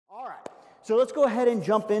So let's go ahead and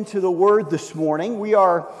jump into the Word this morning. We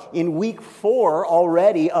are in week 4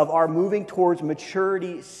 already of our Moving Towards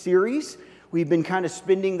Maturity series. We've been kind of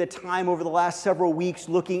spending the time over the last several weeks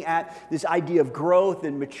looking at this idea of growth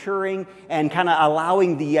and maturing and kind of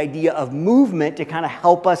allowing the idea of movement to kind of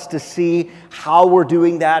help us to see how we're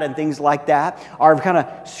doing that and things like that. Our kind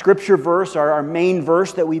of scripture verse, our main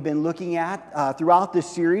verse that we've been looking at throughout this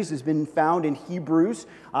series has been found in Hebrews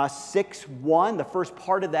 6:1. The first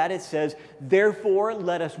part of that, it says, "Therefore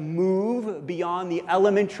let us move beyond the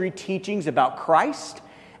elementary teachings about Christ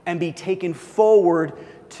and be taken forward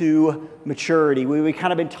to maturity." We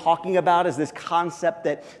kind of been talking about is this concept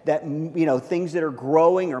that things that are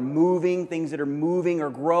growing or moving, things that are moving or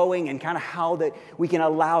growing, and kind of how that we can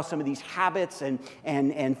allow some of these habits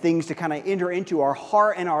and things to kind of enter into our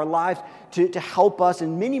heart and our lives to help us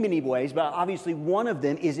in many, many ways. But obviously one of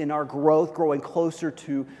them is in our growth, growing closer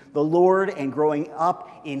to the Lord and growing up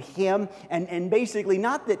in Him. And basically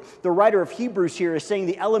not that the writer of Hebrews here is saying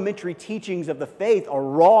the elementary teachings of the faith are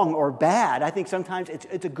wrong or bad. I think sometimes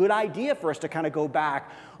it's a good idea for us to kind of go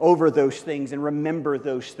back over those things and remember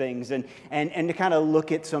those things and to kind of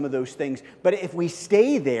look at some of those things. But if we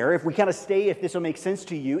stay there, if we kind of stay, if this will make sense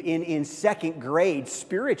to you, in second grade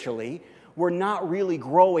spiritually, we're not really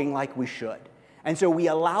growing like we should. And so we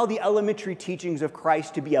allow the elementary teachings of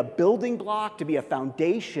Christ to be a building block, to be a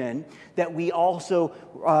foundation that we also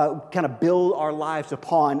kind of build our lives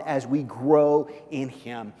upon as we grow in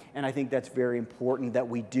Him. And I think that's very important that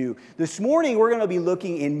we do. This morning, we're going to be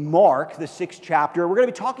looking in Mark, the 6th chapter. We're going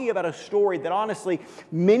to be talking about a story that honestly,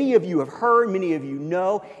 many of you have heard, many of you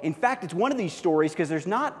know. In fact, it's one of these stories, because there's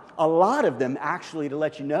not a lot of them actually to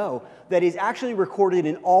let you know, that is actually recorded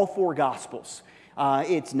in all 4 Gospels.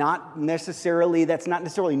 That's not necessarily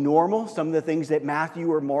normal. Some of the things that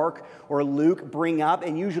Matthew or Mark or Luke bring up,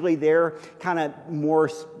 and usually they're kind of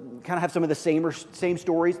have some of the same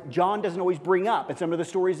stories John doesn't always bring up, and some of the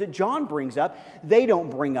stories that John brings up, they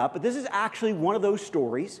don't bring up. But this is actually one of those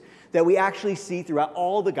stories that we actually see throughout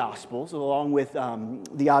all the Gospels, along with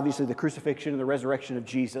obviously the crucifixion and the resurrection of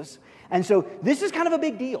Jesus. And so this is kind of a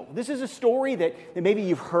big deal. This is a story that maybe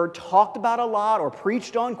you've heard talked about a lot or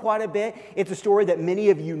preached on quite a bit. It's a story that many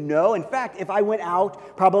of you know. In fact, if I went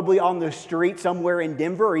out probably on the street somewhere in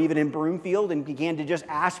Denver or even in Broomfield and began to just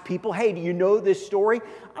ask people, hey, do you know this story?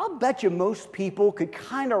 I'll bet you most people could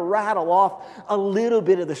kind of rattle off a little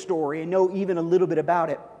bit of the story and know even a little bit about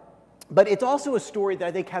it. But it's also a story that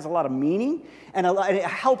I think has a lot of meaning, and it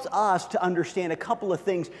helps us to understand a couple of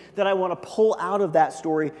things that I want to pull out of that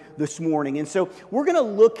story this morning. And so we're going to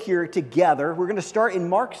look here together. We're going to start in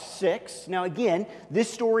Mark 6. Now again,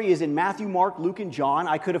 this story is in Matthew, Mark, Luke, and John.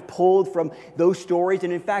 I could have pulled from those stories,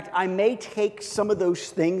 and in fact, I may take some of those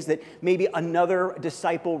things that maybe another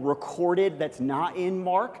disciple recorded that's not in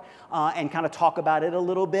Mark, and kind of talk about it a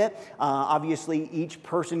little bit. Obviously, each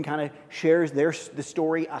person kind of shares the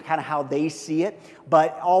story, kind of how they see it,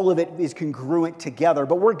 but all of it is congruent together.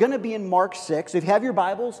 But we're going to be in Mark 6. So if you have your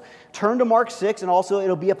Bibles, turn to Mark 6, and also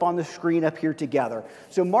it'll be up on the screen up here together.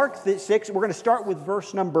 So Mark 6, we're going to start with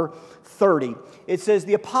verse number 30. It says,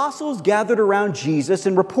 "The apostles gathered around Jesus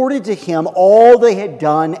and reported to him all they had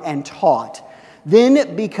done and taught.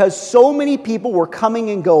 Then, because so many people were coming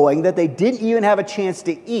and going that they didn't even have a chance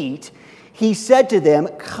to eat, he said to them,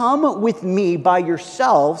 'Come with me by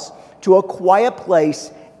yourselves to a quiet place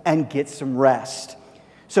and get some rest.'"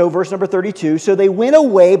 So verse number 32, "So they went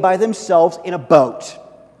away by themselves in a boat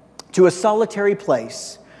to a solitary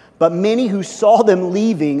place. But many who saw them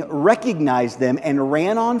leaving recognized them and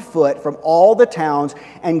ran on foot from all the towns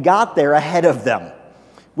and got there ahead of them.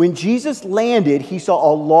 When Jesus landed, he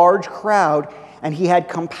saw a large crowd, and he had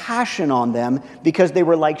compassion on them because they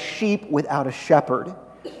were like sheep without a shepherd.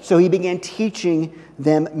 So he began teaching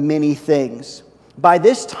them many things. By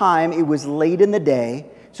this time, it was late in the day,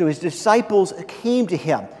 so his disciples came to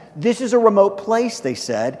him. 'This is a remote place,' they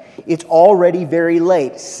said. 'It's already very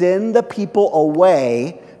late. Send the people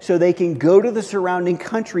away so they can go to the surrounding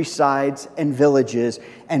countrysides and villages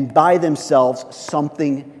and buy themselves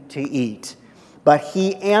something to eat.' But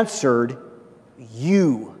he answered,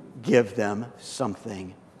 'You give them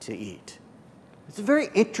something to eat.'" It's a very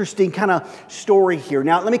interesting kind of story here.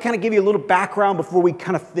 Now, let me kind of give you a little background before we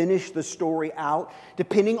kind of finish the story out.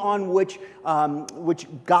 Depending on which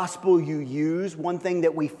gospel you use, one thing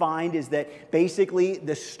that we find is that basically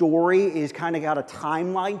the story is kind of got a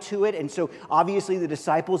timeline to it. And so obviously the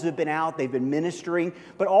disciples have been out, they've been ministering,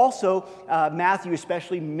 but also Matthew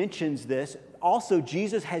especially mentions this. Also,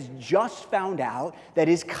 Jesus has just found out that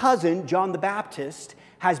his cousin, John the Baptist,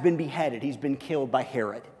 has been beheaded. He's been killed by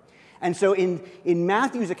Herod. And so in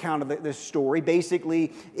Matthew's account of this story,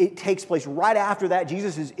 basically it takes place right after that.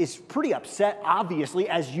 Jesus is pretty upset, obviously,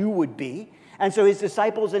 as you would be. And so his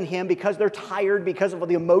disciples and him, because they're tired, because of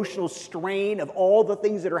the emotional strain of all the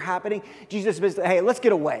things that are happening, Jesus says, hey, let's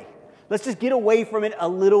get away. Let's just get away from it a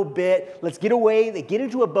little bit. Let's get away. They get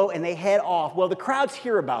into a boat and they head off. Well, the crowds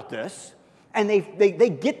hear about this and they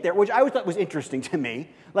get there, which I always thought was interesting to me.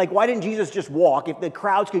 Like, why didn't Jesus just walk? If the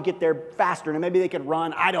crowds could get there faster and maybe they could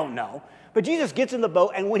run, I don't know. But Jesus gets in the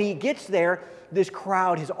boat, and when he gets there, this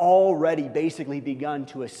crowd has already basically begun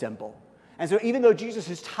to assemble. And so even though Jesus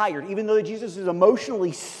is tired, even though Jesus is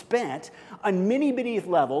emotionally spent on many, many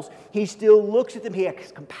levels, he still looks at them. He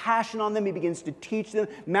has compassion on them. He begins to teach them.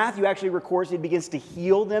 Matthew actually records he begins to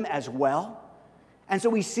heal them as well. And so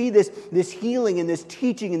we see this healing and this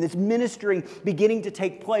teaching and this ministering beginning to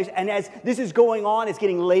take place. And as this is going on, it's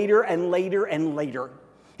getting later and later and later.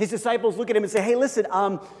 His disciples look at him and say, hey, listen,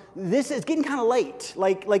 this is getting kind of late.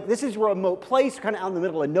 Like this is a remote place, kind of out in the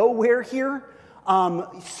middle of nowhere here.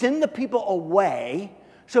 Send the people away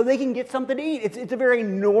so they can get something to eat. It's a very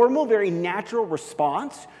normal, very natural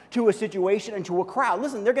response to a situation and to a crowd.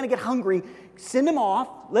 Listen, they're going to get hungry. Send them off.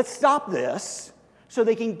 Let's stop this so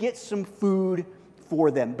they can get some food for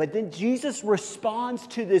them. But then Jesus responds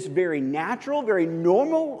to this very natural, very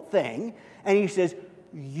normal thing, and he says,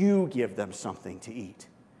 you give them something to eat.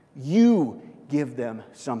 You give them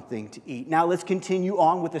something to eat. Now let's continue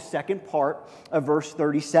on with the second part of verse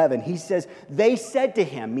 37. He says, they said to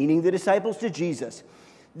him, meaning the disciples to Jesus,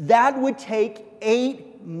 that would take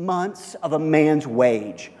 8 months of a man's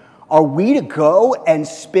wage. Are we to go and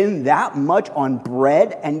spend that much on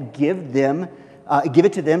bread and give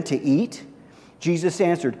it to them to eat? Jesus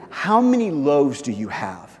answered, how many loaves do you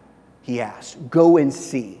have? He asked. Go and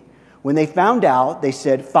see. When they found out, they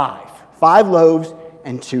said 5. 5 loaves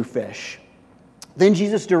and 2 fish. Then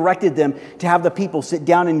Jesus directed them to have the people sit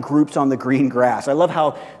down in groups on the green grass. I love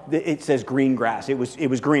how it says green grass. It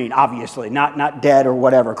was green, obviously, not dead or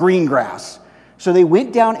whatever. Green grass. So they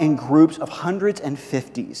went down in groups of hundreds and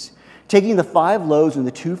fifties. Taking the 5 loaves and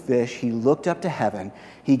the 2 fish, he looked up to heaven.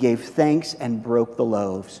 He gave thanks and broke the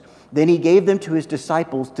loaves. Then he gave them to his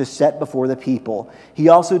disciples to set before the people. He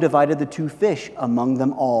also divided the 2 fish among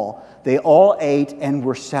them all. They all ate and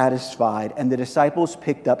were satisfied, and the disciples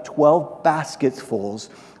picked up 12 basketsfuls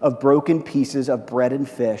of broken pieces of bread and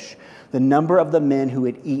fish. The number of the men who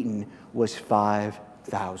had eaten was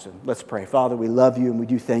 5,000. Let's pray. Father, we love you, and we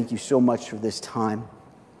do thank you so much for this time.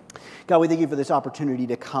 God, we thank you for this opportunity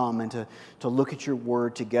to come and to look at your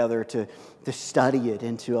word together, to study it,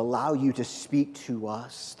 and to allow you to speak to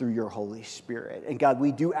us through your Holy Spirit. And God,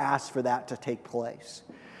 we do ask for that to take place.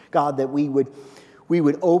 God, that we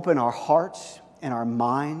would open our hearts and our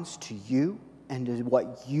minds to you and to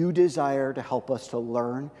what you desire to help us to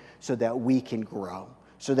learn so that we can grow,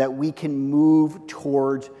 so that we can move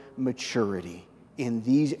towards maturity in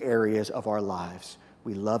these areas of our lives.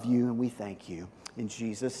 We love you and we thank you. In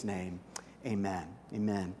Jesus' name, amen.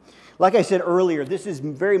 Amen. Like I said earlier, this is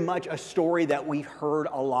very much a story that we've heard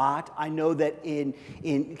a lot. I know that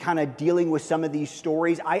in kind of dealing with some of these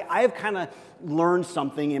stories, I have kind of learned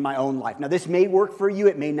something in my own life. Now, this may work for you,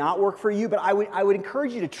 it may not work for you, but I would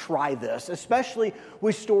encourage you to try this, especially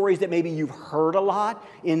with stories that maybe you've heard a lot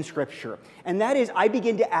in Scripture. And that is, I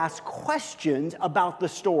begin to ask questions about the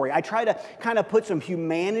story. I try to kind of put some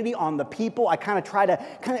humanity on the people. I kind of try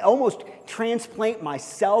to almost transplant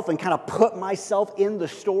myself and kind of put myself in the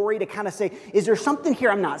story to kind of say, is there something here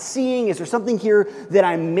I'm not seeing? Is there something here that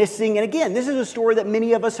I'm missing? And again, this is a story that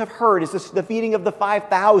many of us have heard. It's the feeding of the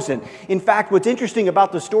 5,000. In fact, what's interesting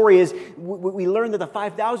about the story is we learn that the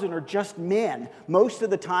 5,000 are just men. Most of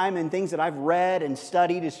the time, in things that I've read and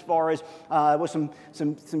studied as far as what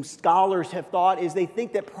some scholars have thought, is they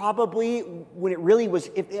think that probably when it really was,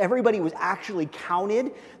 if everybody was actually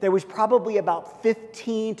counted, there was probably about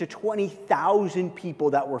 15 to 20,000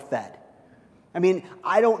 people that were fed. I mean,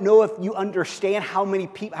 I don't know if you understand how many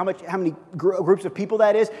groups of people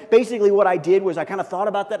that is. Basically, what I did was I kind of thought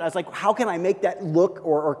about that. I was like, how can I make that look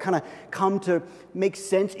or kind of come to make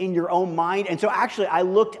sense in your own mind? And so actually, I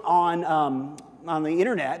looked on the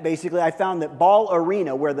internet. Basically, I found that Ball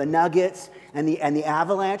Arena, where the Nuggets and the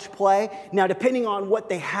Avalanche play. Now, depending on what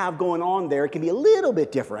they have going on there, it can be a little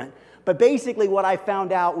bit different. But basically, what I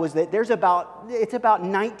found out was that it's about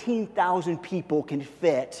 19,000 people can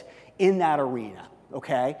fit in that arena,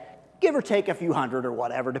 okay? Give or take a few hundred or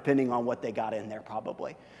whatever, depending on what they got in there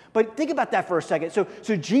probably. But think about that for a second. So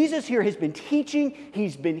Jesus here has been teaching,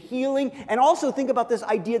 he's been healing, and also think about this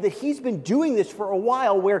idea that he's been doing this for a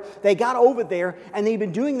while where they got over there and they've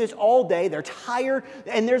been doing this all day. They're tired,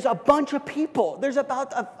 and there's a bunch of people. There's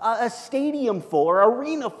about a stadium full or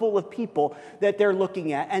arena full of people that they're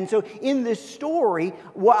looking at. And so in this story,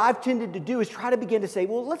 what I've tended to do is try to begin to say,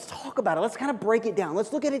 well, let's talk about it. Let's kind of break it down.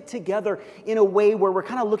 Let's look at it together in a way where we're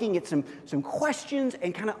kind of looking at some questions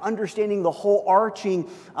and kind of understanding the whole arching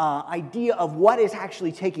idea of what is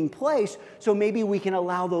actually taking place, so maybe we can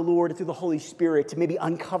allow the Lord through the Holy Spirit to maybe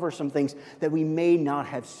uncover some things that we may not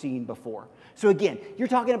have seen before. So again, you're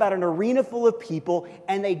talking about an arena full of people,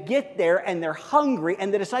 and they get there and they're hungry,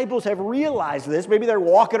 and the disciples have realized this. Maybe they're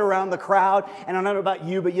walking around the crowd, and I don't know about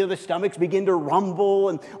you, but the stomachs begin to rumble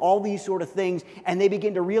and all these sort of things, and they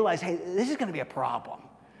begin to realize, hey, this is going to be a problem.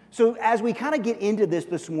 So as we kind of get into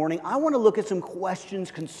this morning, I want to look at some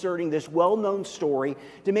questions concerning this well-known story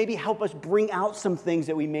to maybe help us bring out some things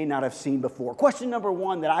that we may not have seen before. Question number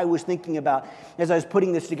one that I was thinking about as I was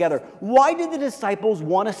putting this together: why did the disciples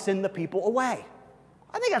want to send the people away?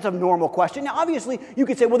 I think that's a normal question. Now, obviously, you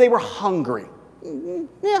could say, well, they were hungry.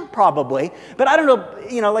 Yeah, probably. But I don't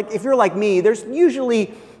know, like if you're like me, there's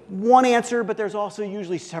usually one answer, but there's also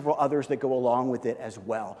usually several others that go along with it as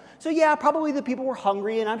well. So yeah, probably the people were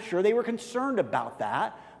hungry, and I'm sure they were concerned about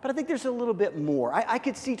that. But I think there's a little bit more. I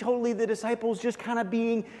could see totally the disciples just kind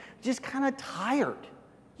of tired.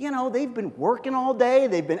 They've been working all day.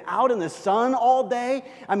 They've been out in the sun all day.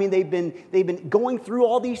 I mean, they've been going through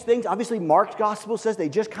all these things. Obviously, Mark's gospel says they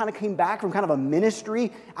just kind of came back from kind of a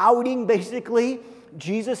ministry outing, basically.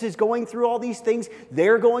 Jesus is going through all these things.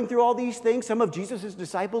 They're going through all these things. Some of Jesus'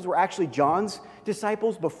 disciples were actually John's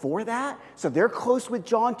disciples before that. So they're close with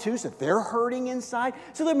John too. So they're hurting inside.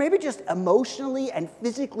 So they're maybe just emotionally and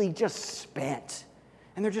physically just spent.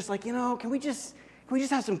 And they're just like, can we just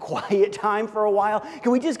have some quiet time for a while?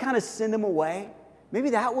 Can we just kind of send them away?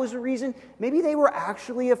 Maybe that was the reason. Maybe they were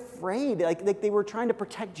actually afraid. Like they were trying to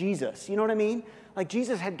protect Jesus. You know what I mean? Like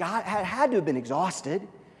Jesus had to have been exhausted.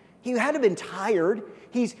 He had to have been tired.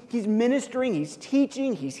 He's ministering, he's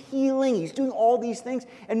teaching, he's healing, he's doing all these things.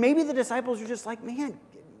 And maybe the disciples are just like, man,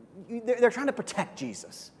 they're trying to protect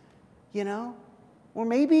Jesus, Or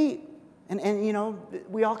maybe, and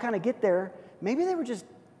we all kind of get there, maybe they were just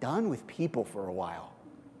done with people for a while.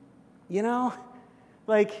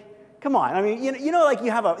 Like, come on. I mean, like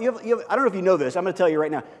you have I don't know if you know this, I'm going to tell you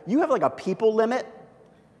right now. You have like a people limit.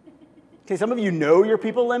 Okay, some of you know your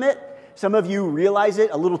people limit. Some of you realize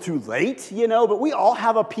it a little too late, but we all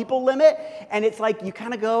have a people limit. And it's like you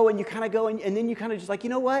kind of go and then you kind of just like, you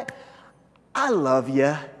know what? I love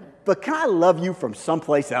you, but can I love you from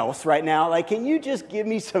someplace else right now? Like, can you just give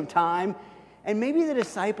me some time? And maybe the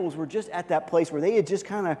disciples were just at that place where they had just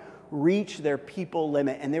kind of reached their people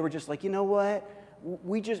limit, and they were just like, you know what?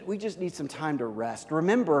 We just need some time to rest.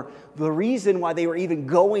 Remember, the reason why they were even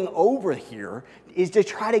going over here is to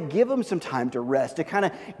try to give them some time to rest, to kind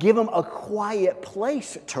of give them a quiet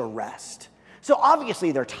place to rest. So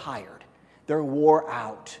obviously they're tired. They're wore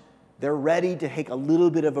out. They're ready to take a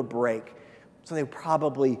little bit of a break. So they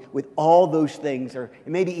probably, with all those things, or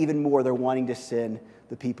maybe even more, they're wanting to send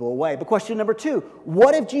the people away. But question number two,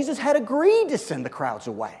 what if Jesus had agreed to send the crowds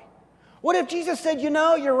away? What if Jesus said,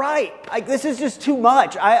 you're right. This is just too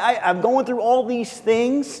much. I'm going through all these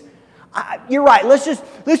things. You're right. Let's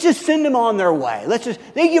just send them on their way.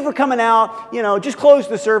 Thank you for coming out. Just close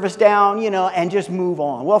the service down, and just move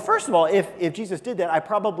on. Well, first of all, if Jesus did that,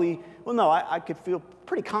 I could feel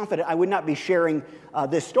pretty confident I would not be sharing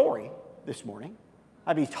this story this morning.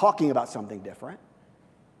 I'd be talking about something different.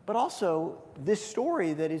 But also, this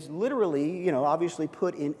story that is literally, obviously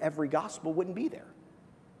put in every gospel wouldn't be there.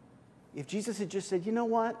 If Jesus had just said, you know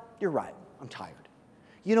what, you're right, I'm tired.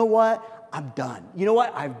 You know what, I'm done. You know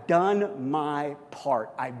what, I've done my part.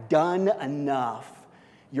 I've done enough.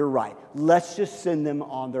 You're right. Let's just send them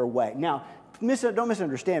on their way. Now, don't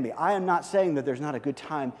misunderstand me. I am not saying that there's not a good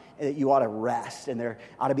time and that you ought to rest and there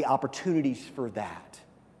ought to be opportunities for that.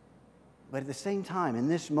 But at the same time, in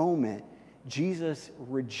this moment, Jesus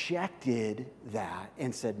rejected that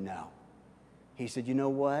and said no. He said, you know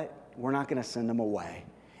what, we're not going to send them away.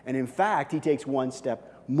 And in fact, he takes one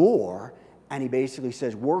step more, and he basically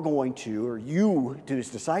says, we're going to, or you, to his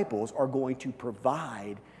disciples, are going to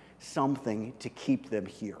provide something to keep them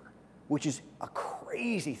here, which is a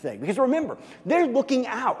crazy thing. Because remember, they're looking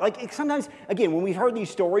out. Like sometimes, again, when we've heard these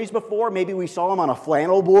stories before, maybe we saw them on a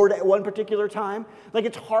flannel board at one particular time. Like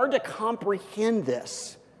it's hard to comprehend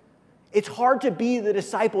this. It's hard to be the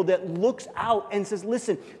disciple that looks out and says,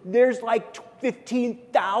 listen, there's like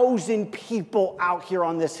 15,000 people out here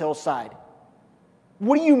on this hillside.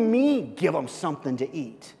 What do you mean, give them something to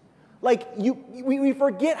eat? Like, we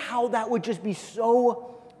forget how that would just be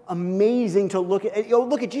so amazing to look at.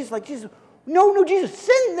 Look at Jesus like, Jesus, no, Jesus,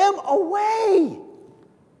 send them away.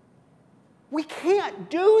 We can't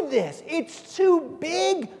do this. It's too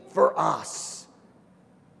big for us.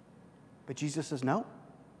 But Jesus says no,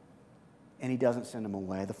 and he doesn't send them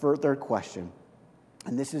away. The third question,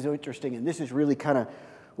 and this is interesting, and this is really kind of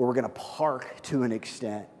where we're going to park to an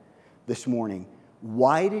extent this morning.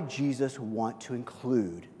 Why did Jesus want to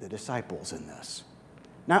include the disciples in this?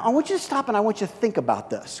 Now, I want you to stop and I want you to think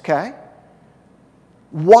about this, okay?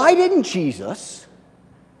 Why didn't Jesus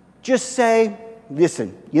just say,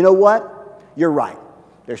 listen, you know what? You're right.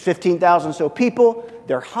 There's 15,000 so people.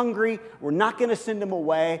 They're hungry. We're not going to send them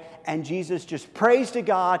away. And Jesus just prays to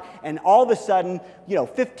God, and all of a sudden,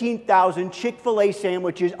 15,000 Chick-fil-A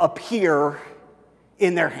sandwiches appear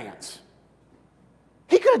in their hands.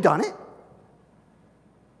 He could have done it.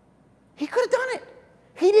 He could have done it.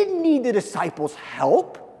 He didn't need the disciples'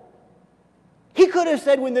 help. He could have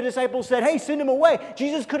said, when the disciples said, hey, send them away,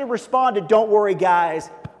 Jesus could have responded, don't worry,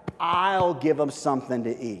 guys, I'll give them something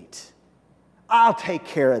to eat. I'll take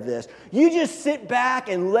care of this. You just sit back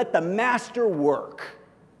and let the master work.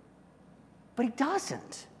 But he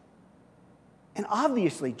doesn't. And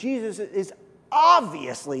obviously, Jesus is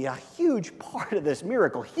obviously a huge part of this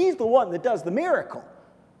miracle. He's the one that does the miracle.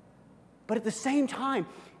 But at the same time,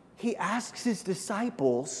 he asks his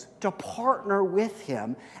disciples to partner with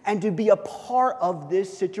him and to be a part of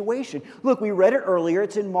this situation. Look, we read it earlier.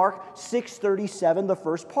 It's in Mark 6:37, the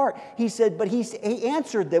first part. He said, but he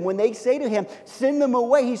answered them when they say to him, send them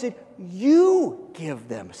away. He said, you give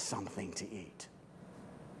them something to eat.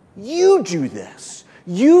 You do this.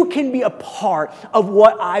 You can be a part of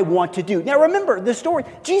what I want to do. Now remember the story.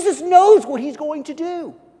 Jesus knows what he's going to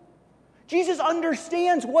do. Jesus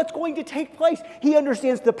understands what's going to take place. He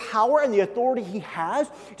understands the power and the authority he has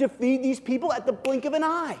to feed these people at the blink of an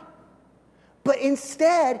eye. But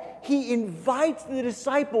instead, he invites the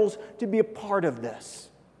disciples to be a part of this.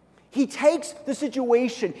 He takes the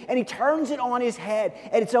situation and he turns it on his head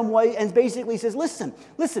in some way and basically says, listen,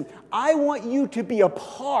 I want you to be a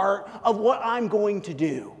part of what I'm going to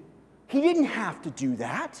do. He didn't have to do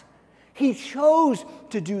that. He chose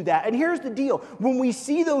to do that. And here's the deal. When we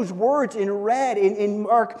see those words in red in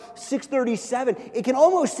Mark 6:37, it can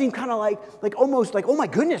almost seem kind of like, oh my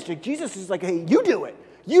goodness, Jesus is like, hey, you do it.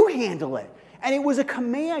 You handle it. And it was a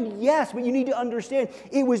command, yes, but you need to understand,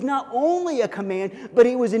 it was not only a command, but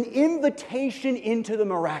it was an invitation into the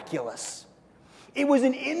miraculous. It was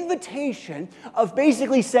an invitation of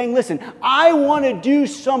basically saying, listen, I want to do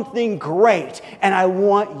something great, and I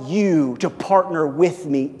want you to partner with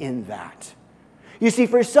me in that. You see,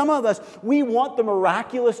 for some of us, we want the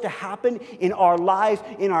miraculous to happen in our lives,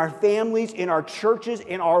 in our families, in our churches,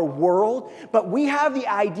 in our world. But we have the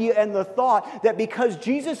idea and the thought that because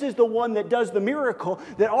Jesus is the one that does the miracle,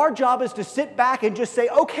 that our job is to sit back and just say,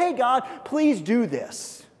 okay, God, please do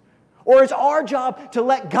this. Or it's our job to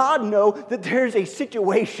let God know that there's a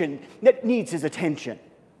situation that needs his attention.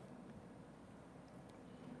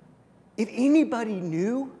 If anybody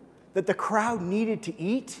knew that the crowd needed to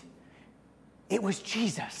eat, it was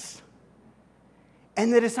Jesus.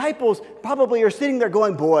 And the disciples probably are sitting there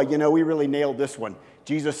going, boy, we really nailed this one.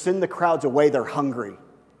 Jesus, send the crowds away, they're hungry.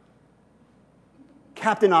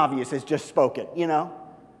 Captain Obvious has just spoken,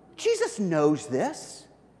 Jesus knows this.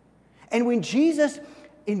 And when Jesus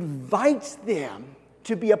invites them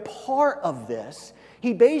to be a part of this,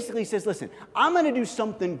 he basically says, listen, I'm going to do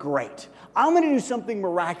something great. I'm going to do something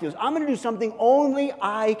miraculous. I'm going to do something only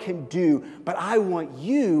I can do, but I want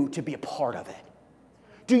you to be a part of it.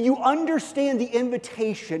 Do you understand the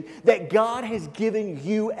invitation that God has given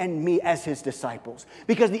you and me as his disciples?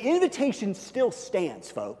 Because the invitation still stands,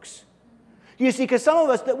 folks. You see, because some of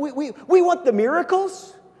us, we want the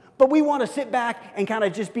miracles, but we want to sit back and kind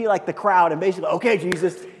of just be like the crowd and basically, okay,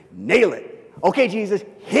 Jesus, nail it. Okay, Jesus,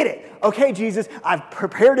 hit it. Okay, Jesus, I've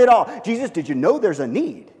prepared it all. Jesus, did you know there's a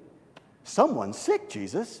need? Someone's sick,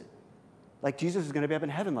 Jesus. Like Jesus is going to be up in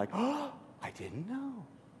heaven like, oh, I didn't know.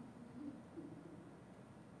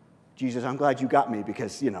 Jesus, I'm glad you got me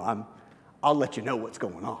because, I'll let you know what's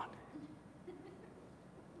going on.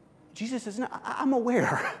 Jesus says, no, I'm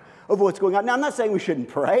aware of what's going on. Now, I'm not saying we shouldn't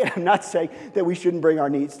pray. I'm not saying that we shouldn't bring our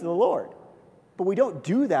needs to the Lord. But we don't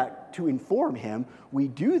do that to inform him. We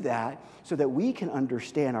do that so that we can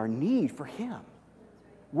understand our need for him.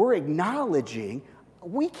 We're acknowledging,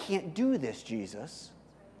 we can't do this, Jesus.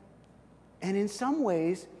 And in some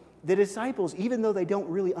ways, the disciples, even though they don't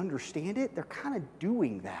really understand it, they're kind of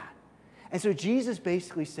doing that. And so Jesus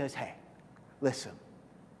basically says, hey, listen,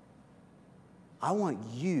 I want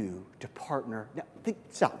you to partner. Now,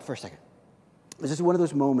 stop for a second. This is one of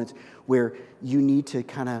those moments where you need to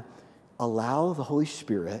kind of allow the Holy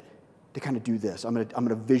Spirit to kind of do this. I'm going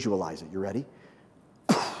to visualize it. You ready?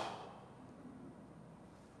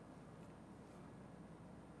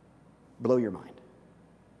 Blow your mind.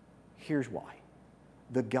 Here's why.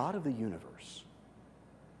 The God of the universe,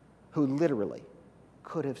 who literally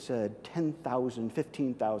could have said 10,000,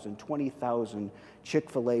 15,000, 20,000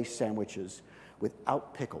 Chick-fil-A sandwiches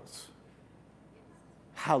without pickles.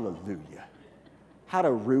 Hallelujah. How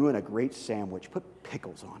to ruin a great sandwich. Put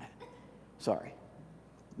pickles on it. Sorry,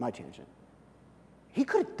 my tangent. He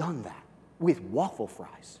could have done that with waffle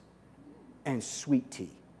fries and sweet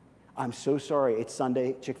tea. I'm so sorry, it's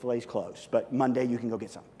Sunday, Chick-fil-A's closed, but Monday you can go get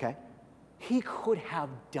some, okay? He could have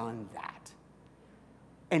done that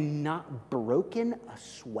and not broken a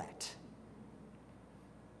sweat.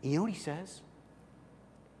 You know what he says?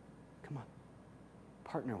 Come on,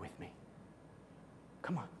 partner with me.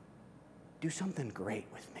 Come on, do something great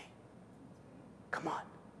with me. Come on,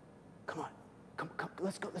 come,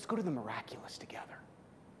 let's go to the miraculous together.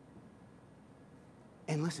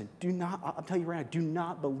 And listen, I'll tell you right now, do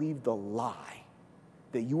not believe the lie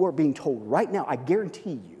that you are being told right now, I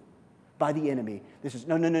guarantee you, by the enemy. This is,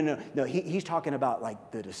 no. He's talking about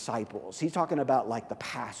like the disciples. He's talking about like the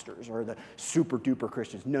pastors or the super duper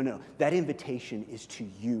Christians. No. That invitation is to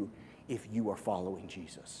you if you are following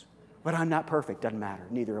Jesus. But I'm not perfect, doesn't matter.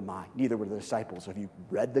 Neither am I. Neither were the disciples. Have you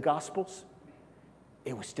read the Gospels?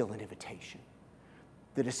 It was still an invitation.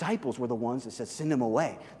 The disciples were the ones that said, send them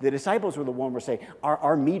away. The disciples were the ones that say,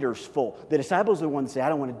 our meter's full. The disciples are the ones that say, I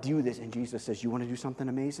don't want to do this. And Jesus says, you want to do something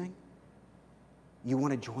amazing? You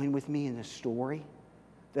want to join with me in this story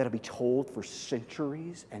that'll be told for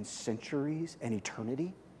centuries and centuries and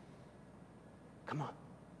eternity? Come on.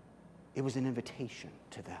 It was an invitation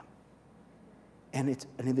to them. And it's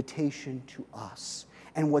an invitation to us.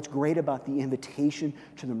 And what's great about the invitation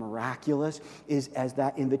to the miraculous is as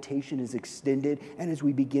that invitation is extended and as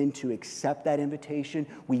we begin to accept that invitation,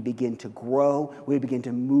 we begin to grow, we begin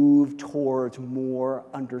to move towards more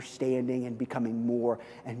understanding and becoming more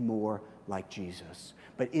and more like Jesus.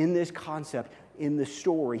 But in this concept, in the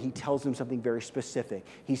story, he tells them something very specific.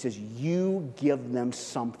 He says, you give them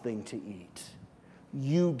something to eat.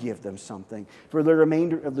 You give them something. For the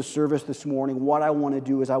remainder of the service this morning, what I want to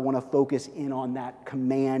do is I want to focus in on that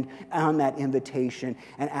command, on that invitation,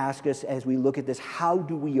 and ask us as we look at this, how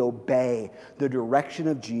do we obey the direction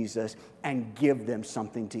of Jesus and give them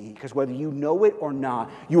something to eat? Because whether you know it or not,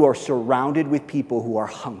 you are surrounded with people who are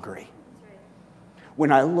hungry.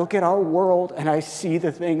 When I look at our world and I see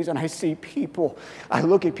the things and I see people, I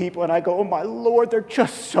look at people and I go, oh my Lord, they're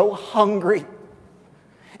just so hungry.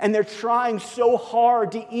 And they're trying so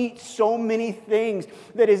hard to eat so many things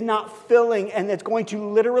that is not filling and that's going to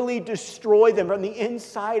literally destroy them from the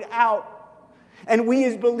inside out. And we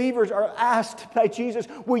as believers are asked by Jesus,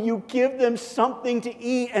 will you give them something to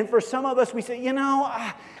eat? And for some of us, we say, I'm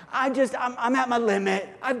at my limit.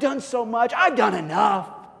 I've done so much. I've done enough.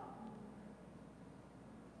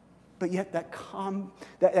 But yet that comment,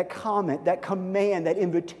 that command, that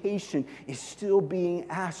invitation is still being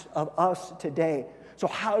asked of us today. So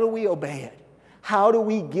how do we obey it? How do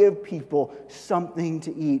we give people something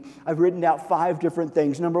to eat? I've written out 5 different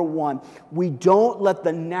things. Number 1, we don't let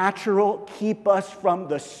the natural keep us from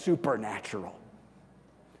the supernatural.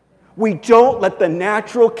 We don't let the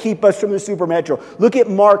natural keep us from the supernatural. Look at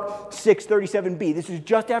Mark 6:37b. This is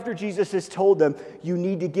just after Jesus has told them, you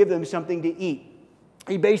need to give them something to eat.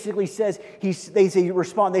 He basically says, they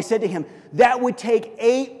said to him, that would take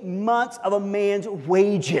 8 months of a man's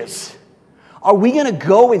wages. Are we going to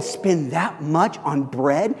go and spend that much on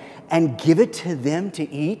bread and give it to them to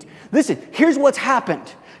eat? Listen, here's what's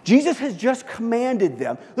happened. Jesus has just commanded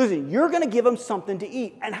them, listen, you're going to give them something to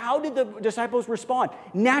eat. And how did the disciples respond?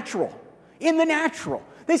 Natural. In the natural.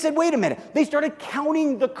 They said, wait a minute. They started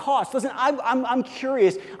counting the cost. Listen, I'm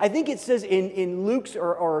curious. I think it says in Luke's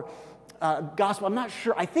or gospel, I'm not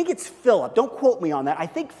sure. I think it's Philip. Don't quote me on that. I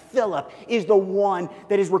think Philip is the one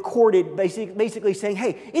that is recorded basically saying,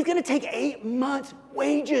 hey, it's going to take 8 months'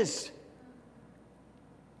 wages.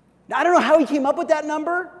 Now, I don't know how he came up with that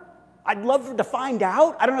number. I'd love to find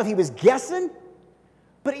out. I don't know if he was guessing.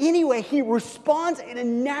 But anyway, he responds in a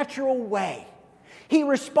natural way. He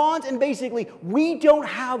responds and basically, we don't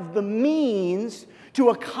have the means to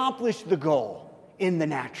accomplish the goal in the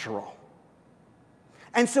natural.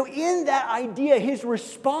 And so in that idea, his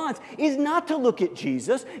response is not to look at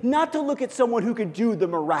Jesus, not to look at someone who could do the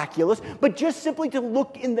miraculous, but just simply to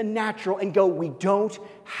look in the natural and go, we don't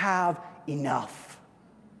have enough.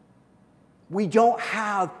 We don't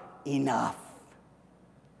have enough.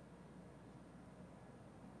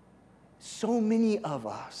 so many of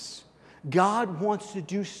us, God wants to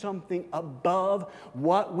do something above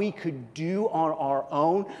what we could do on our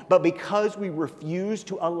own, but because we refuse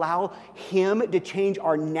to allow Him to change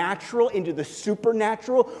our natural into the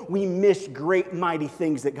supernatural, we miss great, mighty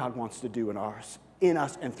things that God wants to do in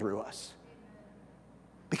us and through us.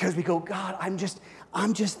 Because we go, God, I'm just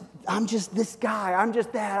this guy. I'm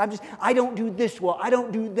just that. I don't do this well. I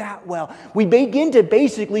don't do that well. We begin to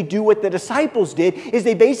basically do what the disciples did, is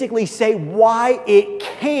they basically say why it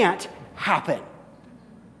can't happen.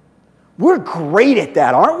 We're great at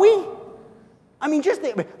that, aren't we? I mean, just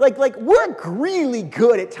like we're really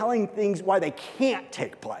good at telling things why they can't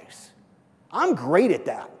take place. I'm great at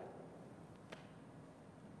that.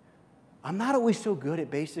 I'm not always so good at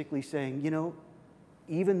basically saying,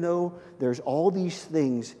 even though there's all these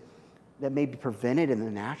things that may be prevented in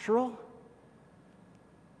the natural,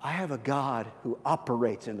 I have a God who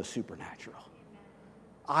operates in the supernatural.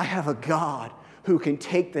 I have a God who can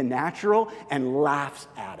take the natural and laughs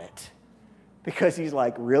at it. Because He's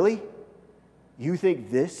like, really? You think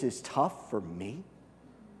this is tough for me?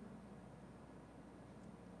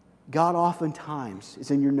 God oftentimes,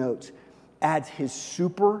 it's in your notes, adds His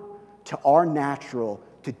super to our natural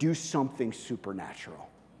to do something supernatural.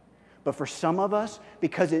 But for some of us,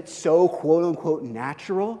 because it's so quote-unquote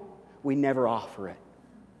natural, we never offer it.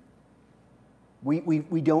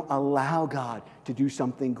 We don't allow God to do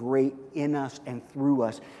something great in us and through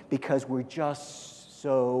us because we're just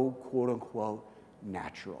so quote-unquote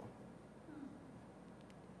natural.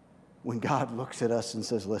 When God looks at us and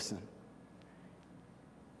says, listen,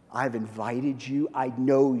 I've invited you. I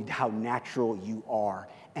know how natural you are.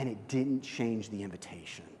 And it didn't change the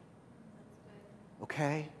invitation.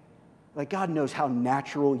 Okay? Like God knows how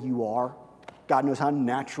natural you are. God knows how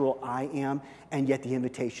natural I am. And yet the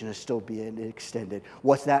invitation is still being extended.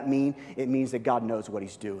 What's that mean? It means that God knows what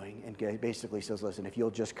He's doing. And He basically says, listen, if you'll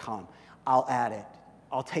just come, I'll add it.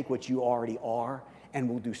 I'll take what you already are and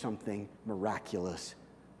we'll do something miraculous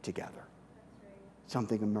together.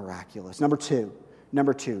 Something miraculous. Number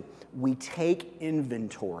two, we take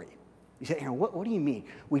inventory. You say, Aaron, what do you mean?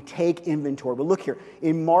 We take inventory. But look here.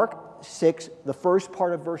 In Mark 6, the first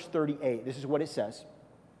part of verse 38, this is what it says.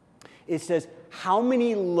 It says, how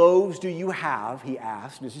many loaves do you have, He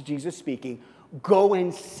asked. This is Jesus speaking. Go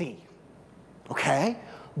and see. Okay?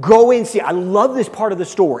 Go and see. I love this part of the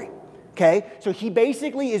story. Okay? So He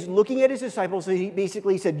basically is looking at His disciples. And He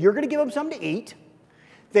basically said, you're going to give them something to eat.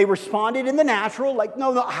 They responded in the natural, like,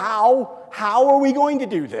 no, how are we going to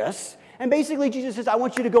do this? And basically, Jesus says, I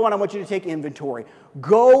want you to go and I want you to take inventory.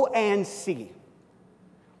 Go and see.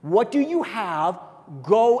 What do you have?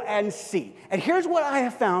 Go and see. And here's what I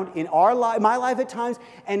have found in my life at times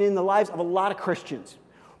and in the lives of a lot of Christians.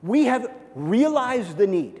 We have realized the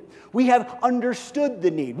need. We have understood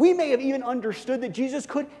the need. We may have even understood that Jesus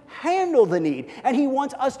could handle the need, and He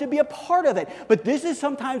wants us to be a part of it. But this is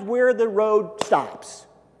sometimes where the road stops.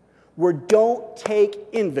 Where don't take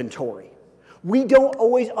inventory. We don't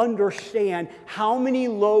always understand how many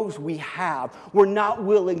loaves we have. We're not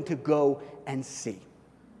willing to go and see.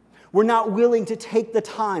 We're not willing to take the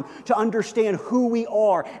time to understand who we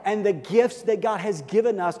are and the gifts that God has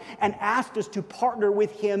given us and asked us to partner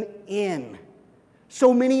with Him in.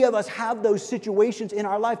 So many of us have those situations in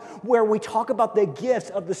our life where we talk about the gifts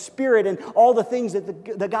of the Spirit and all the things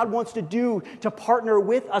that God wants to do to partner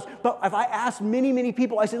with us. But if I ask many, many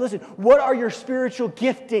people, I say, listen, what are your spiritual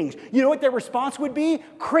giftings? You know what their response would be?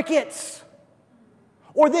 Crickets.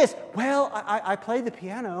 Or this, well, I play the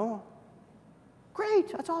piano. Great,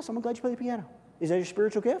 that's awesome. I'm glad you play the piano. Is that your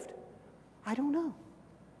spiritual gift? I don't know.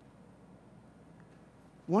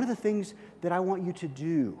 One of the things that I want you to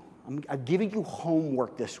do, I'm giving you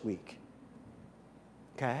homework this week.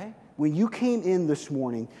 Okay? When you came in this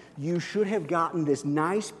morning, you should have gotten this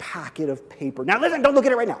nice packet of paper. Now listen, don't look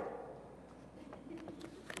at it right now.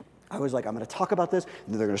 I was like, I'm going to talk about this,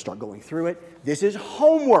 and then they're going to start going through it. This is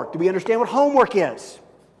homework. Do we understand what homework is?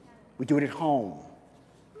 We do it at home.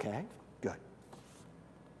 Okay? Good.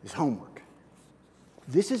 This is homework.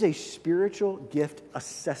 This is a spiritual gift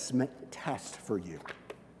assessment test for you.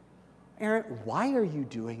 Aaron, why are you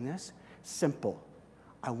doing this? Simple.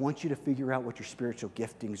 I want you to figure out what your spiritual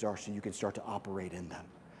giftings are so you can start to operate in them.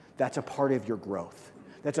 That's a part of your growth.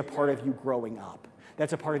 That's a part of you growing up.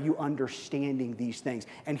 That's a part of you understanding these things.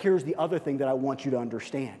 And here's the other thing that I want you to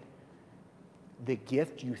understand. The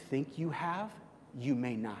gift you think you have, you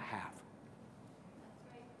may not have.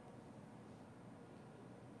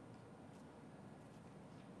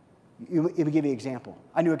 Let me give you an example.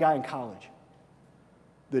 I knew a guy in college.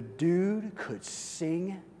 The dude could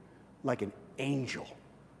sing like an angel.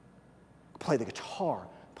 Play the guitar,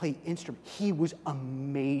 play instrument. He was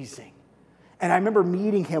amazing. And I remember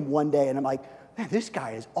meeting him one day, and I'm like, man, this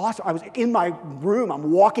guy is awesome. I was in my room.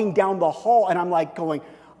 I'm walking down the hall, and I'm like going,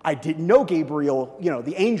 I didn't know Gabriel,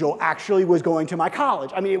 the angel, actually was going to my college.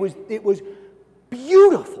 I mean, it was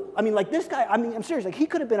beautiful. I mean, like this guy, I'm serious. Like, he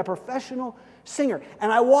could have been a professional singer.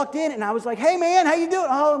 And I walked in, and I was like, hey, man, how you doing?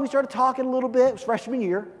 Oh, and we started talking a little bit. It was freshman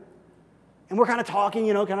year. And we're kind of talking,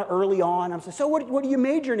 kind of early on. I'm saying, so what are you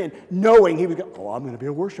majoring in? Knowing he was going, oh, I'm going to be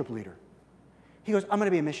a worship leader. He goes, I'm going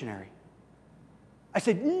to be a missionary. I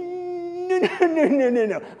said,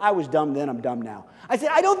 no. I was dumb then, I'm dumb now. I said,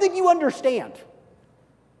 I don't think you understand.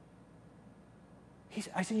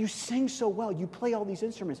 I said, you sing so well. You play all these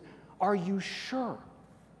instruments. Are you sure?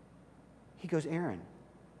 He goes, Aaron.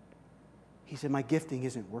 He said, my gifting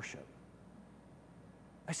isn't worship.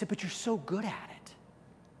 I said, but you're so good at it.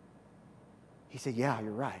 He said, yeah,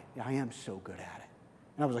 you're right. I am so good at it.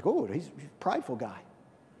 And I was like, oh, he's a prideful guy.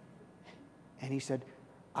 And he said,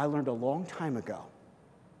 I learned a long time ago,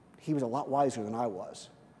 he was a lot wiser than I was,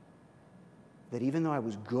 that even though I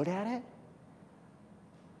was good at it,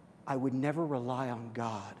 I would never rely on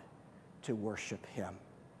God to worship him,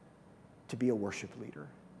 to be a worship leader.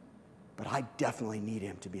 But I definitely need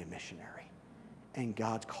him to be a missionary. And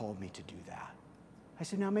God's called me to do that. I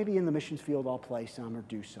said, now maybe in the missions field I'll play some or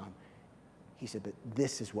do some. He said, but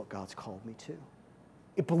this is what God's called me to.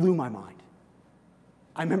 It blew my mind.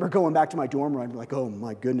 I remember going back to my dorm room and like, oh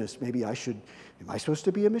my goodness, maybe am I supposed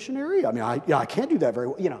to be a missionary? I mean, I can't do that very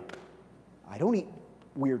well. I don't eat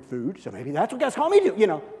weird food, so maybe that's what God's called me to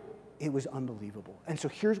do, It was unbelievable. And so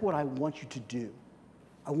here's what I want you to do.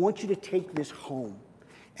 I want you to take this home.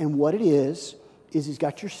 And what it is he's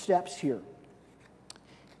got your steps here.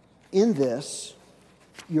 In this,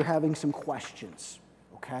 you're having some questions,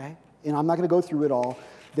 okay? And I'm not going to go through it all.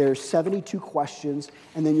 There's 72 questions,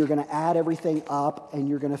 and then you're going to add everything up, and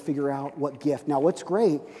you're going to figure out what gift. Now, what's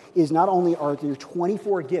great is not only are there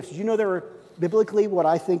 24 gifts. Did you know there are, biblically, what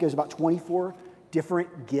I think is about 24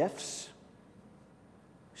 different gifts,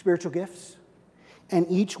 spiritual gifts? And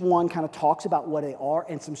each one kind of talks about what they are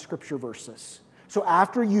and some scripture verses. So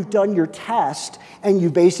after you've done your test, and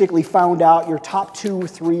you've basically found out your top 2,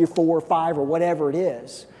 3, or 4, or 5, or whatever it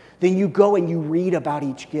is, then you go and you read about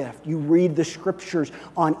each gift. You read the scriptures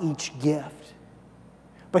on each gift.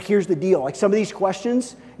 But here's the deal. Like some of these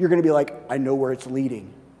questions, you're going to be like, I know where it's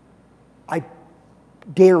leading. I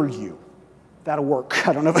dare you. That'll work.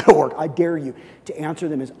 I don't know if it'll work. I dare you to answer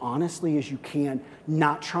them as honestly as you can,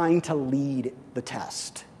 not trying to lead the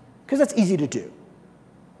test. Because that's easy to do.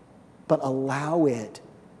 But allow it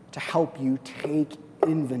to help you take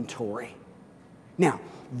inventory. Now,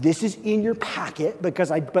 this is in your packet because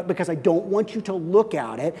I don't want you to look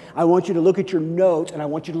at it. I want you to look at your notes, and I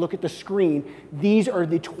want you to look at the screen. These are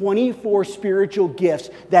the 24 spiritual gifts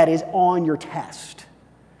that is on your test.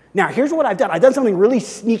 Now, here's what I've done. I've done something really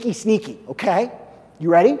sneaky, okay? You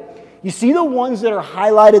ready? You see the ones that are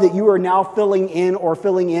highlighted that you are now filling in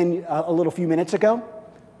a little few minutes ago?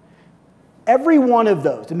 Every one of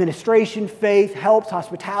those, administration, faith, helps,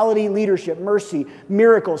 hospitality, leadership, mercy,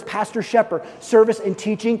 miracles, pastor, shepherd, service, and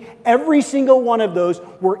teaching, every single one of those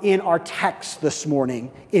were in our text this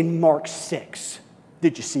morning in Mark 6.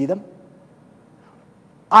 Did you see them?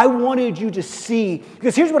 I wanted you to see,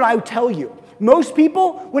 because here's what I would tell you. Most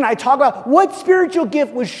people, when I talk about what spiritual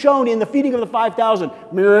gift was shown in the feeding of the 5,000,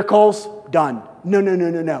 miracles, done.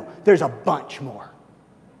 No. There's a bunch more.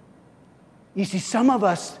 You see, some of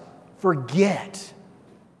us forget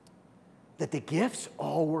that the gifts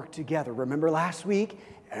all work together. Remember last week?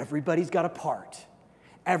 Everybody's got a part.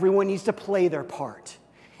 Everyone needs to play their part.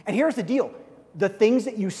 And here's the deal. The things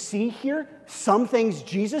that you see here, some things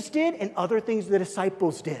Jesus did and other things the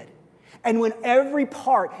disciples did. And when every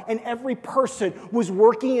part and every person was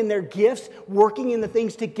working in their gifts, working in the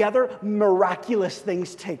things together, miraculous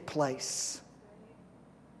things take place.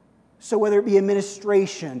 So whether it be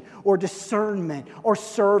administration or discernment or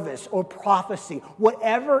service or prophecy,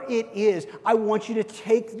 whatever it is, I want you to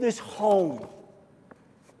take this home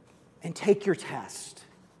and take your test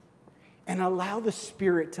and allow the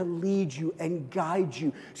Spirit to lead you and guide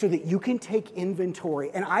you so that you can take inventory.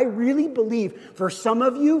 And I really believe for some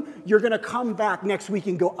of you, you're going to come back next week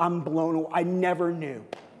and go, I'm blown away. I never knew.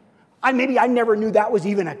 I never knew that was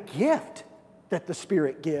even a gift that the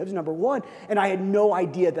Spirit gives, number one. And I had no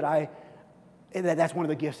idea that that's one of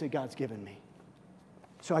the gifts that God's given me.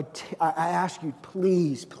 So I ask you,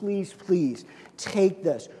 please take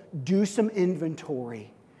this. Do some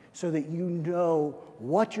inventory so that you know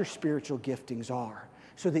what your spiritual giftings are,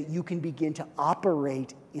 so that you can begin to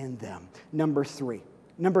operate in them. Number three,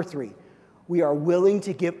 we are willing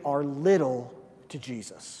to give our little to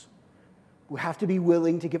Jesus. We have to be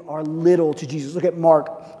willing to give our little to Jesus. Look at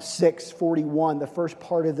Mark 6:41, the first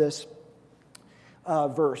part of this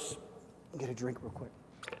verse. I'll get a drink real quick.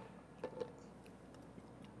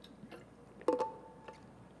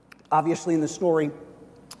 Obviously, in the story,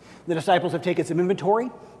 the disciples have taken some inventory.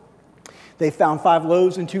 They found 5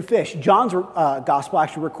 loaves and 2 fish. John's gospel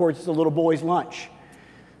actually records it's a little boy's lunch.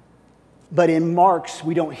 But in Mark's,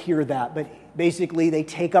 we don't hear that. But basically, they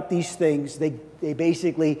take up these things. They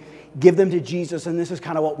basically give them to Jesus. And this is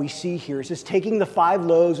kind of what we see here. It says, taking the 5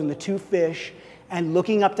 loaves and the 2 fish and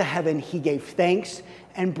looking up to heaven, he gave thanks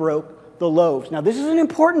and broke the loaves. Now, this is an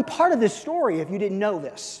important part of this story if you didn't know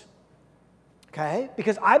this. Okay?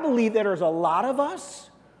 Because I believe that there's a lot of us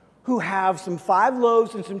who have some 5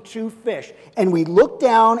 loaves and some 2 fish. And we look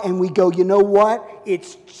down and we go, you know what?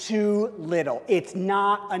 It's too little. It's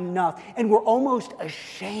not enough. And we're almost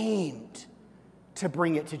ashamed to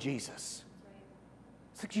bring it to Jesus.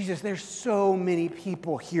 It's like, Jesus, there's so many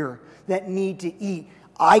people here that need to eat.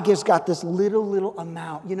 I just got this little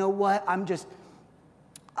amount. You know what? I'm just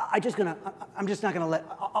not gonna let.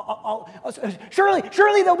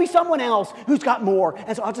 Surely there'll be someone else who's got more,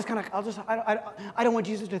 and so I don't want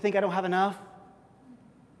Jesus to think I don't have enough.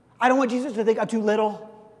 I don't want Jesus to think I'm too little.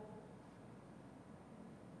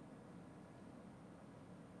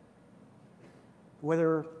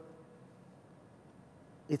 Whether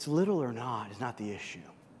it's little or not is not the issue.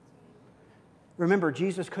 Remember,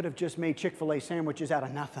 Jesus could have just made Chick-fil-A sandwiches out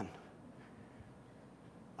of nothing.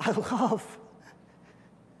 I love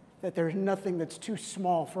that there's nothing that's too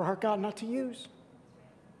small for our God not to use.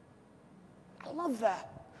 I love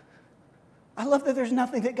that. I love that there's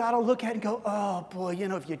nothing that God will look at and go, oh boy, you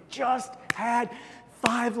know, if you just had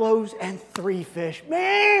 5 loaves and 3 fish,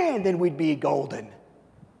 man, then we'd be golden.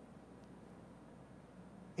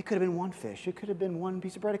 It could have been 1 fish. It could have been 1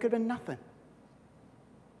 piece of bread. It could have been nothing.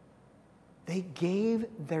 They gave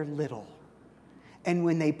their little. And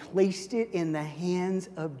when they placed it in the hands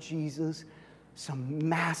of Jesus, some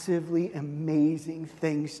massively amazing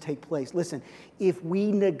things take place. Listen, if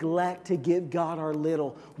we neglect to give God our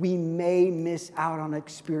little, we may miss out on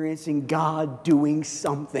experiencing God doing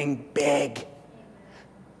something big.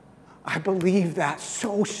 I believe that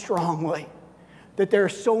so strongly, that there are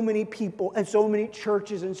so many people and so many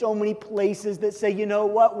churches and so many places that say, you know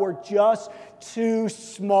what, we're just too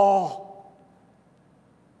small.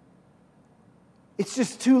 It's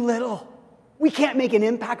just too little. We can't make an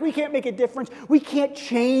impact. We can't make a difference. We can't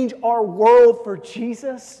change our world for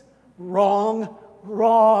Jesus. Wrong.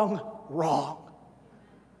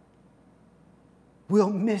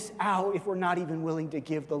 We'll miss out if we're not even willing to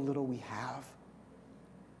give the little we have.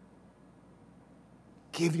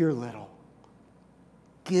 Give your little.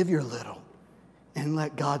 Give your little and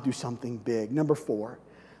let God do something big. Number 4,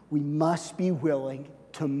 we must be willing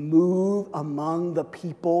to move among the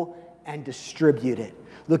people and distribute it.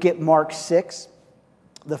 Look at Mark 6,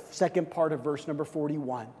 the second part of verse number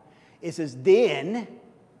 41. It says, Then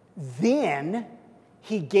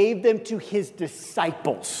he gave them to his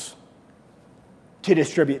disciples to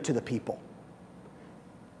distribute to the people.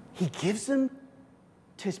 He gives them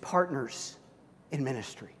to his partners in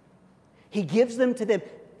ministry. He gives them to them,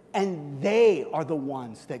 and they are the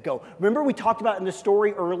ones that go. Remember we talked about in the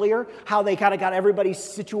story earlier how they kind of got everybody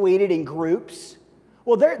situated in groups?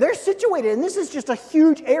 Well, they're situated, and this is just a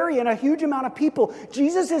huge area and a huge amount of people.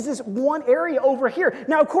 Jesus is this one area over here.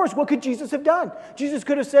 Now, of course, what could Jesus have done? Jesus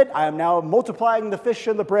could have said, I am now multiplying the fish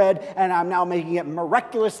and the bread, and I'm now making it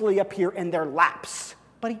miraculously appear in their laps.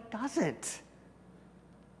 But he doesn't.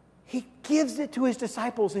 He gives it to his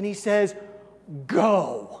disciples, and he says,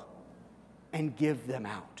 go and give them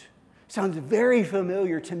out. Sounds very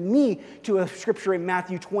familiar to me to a scripture in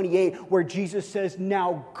Matthew 28 where Jesus says,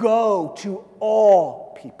 now go to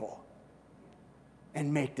all people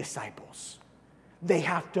and make disciples. They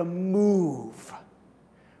have to move.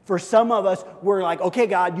 For some of us, we're like, okay,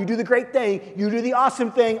 God, you do the great thing. You do the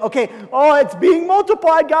awesome thing. Okay, oh, it's being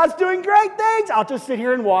multiplied. God's doing great things. I'll just sit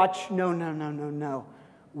here and watch. No.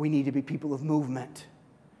 We need to be people of movement.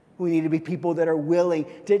 We need to be people that are willing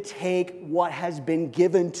to take what has been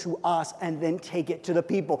given to us and then take it to the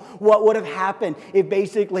people. What would have happened if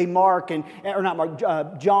basically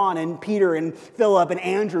John and Peter and Philip and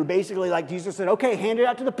Andrew basically like Jesus said, okay, hand it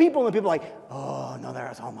out to the people. And the people are like, oh, no,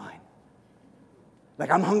 that's all mine.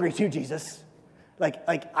 Like, I'm hungry too, Jesus.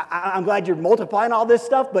 I'm glad you're multiplying all this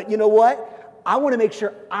stuff, but you know what? I want to make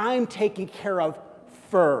sure I'm taken care of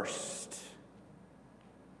first.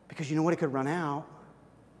 Because you know what? It could run out.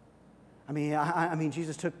 I mean,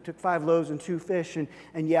 Jesus took 5 loaves and 2 fish, and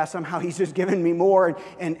yeah, somehow he's just given me more,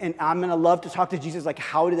 and I'm going to love to talk to Jesus, like,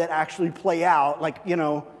 how did that actually play out? Like, you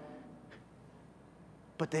know.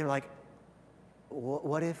 But they're like,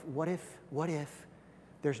 what if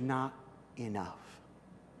there's not enough?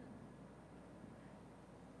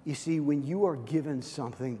 You see, when you are given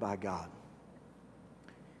something by God,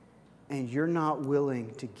 and you're not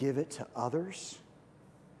willing to give it to others,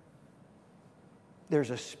 there's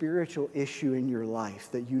a spiritual issue in your life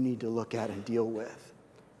that you need to look at and deal with.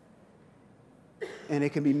 And it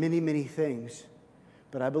can be many, many things.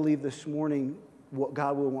 But I believe this morning what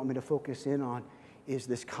God will want me to focus in on is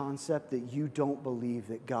this concept that you don't believe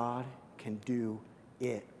that God can do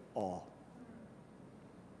it all.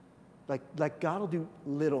 Like God will do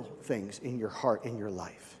little things in your heart, in your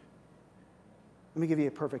life. Let me give you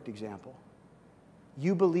a perfect example.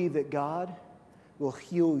 You believe that God will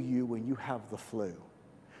heal you when you have the flu,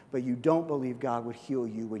 but you don't believe God would heal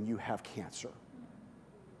you when you have cancer.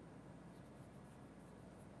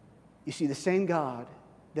 You see, the same God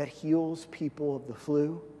that heals people of the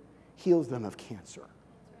flu heals them of cancer.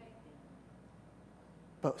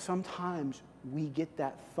 But sometimes we get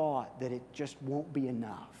that thought that it just won't be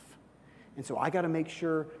enough. And so I got to make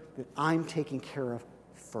sure that I'm taken care of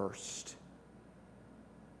first.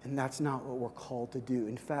 And that's not what we're called to do.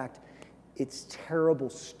 In fact, it's terrible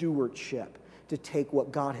stewardship to take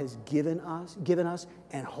what God has given us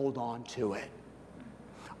and hold on to it.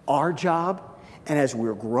 Our job, and as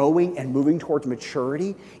we're growing and moving towards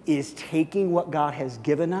maturity, is taking what God has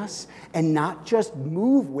given us and not just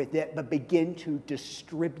move with it, but begin to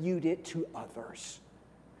distribute it to others.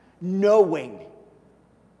 Knowing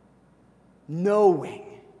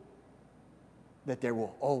that there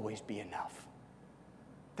will always be enough.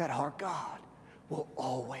 That our God will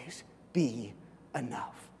always be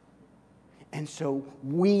enough. And so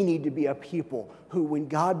we need to be a people who, when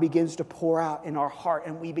God begins to pour out in our heart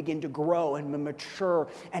and we begin to grow and mature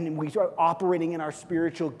and we start operating in our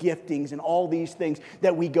spiritual giftings and all these things,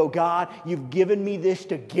 that we go, God, you've given me this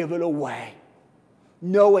to give it away.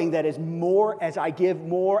 Knowing that as I give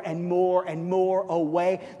more and more and more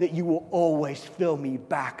away, that you will always fill me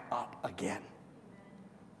back up again.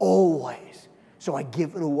 Always. So I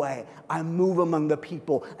give it away. I move among the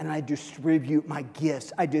people and I distribute my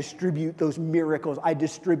gifts. I distribute those miracles. I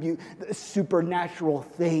distribute the supernatural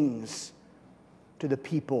things to the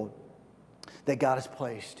people that God has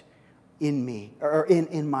placed in me, or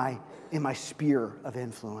in my sphere of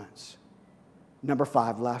influence. Number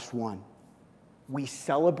 5, last one. We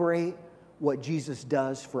celebrate what Jesus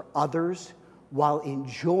does for others while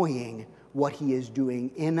enjoying what he is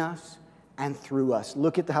doing in us and through us.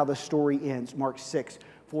 Look at how the story ends. Mark 6,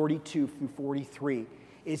 42 through 43.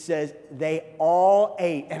 It says, they all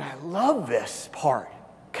ate. And I love this part,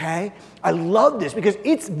 okay? I love this because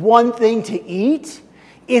it's one thing to eat.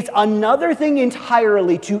 It's another thing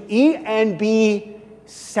entirely to eat and be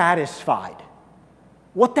satisfied.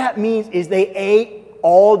 What that means is they ate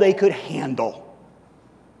all they could handle.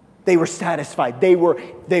 They were satisfied. They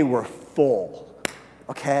were full,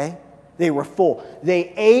 okay? They were full.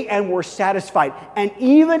 They ate and were satisfied. And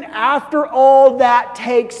even after all that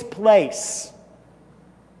takes place,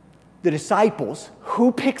 the disciples,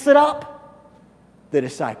 who picks it up? The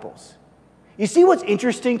disciples. You see what's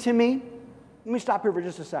interesting to me? Let me stop here for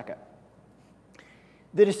just a second.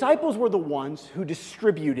 The disciples were the ones who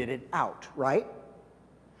distributed it out, right?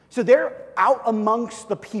 So they're out amongst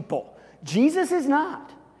the people. Jesus is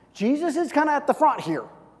not. Jesus is kind of at the front here.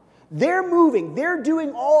 They're moving. They're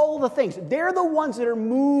doing all the things. They're the ones that are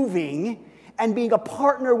moving and being a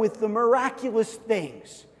partner with the miraculous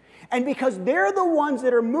things. And because they're the ones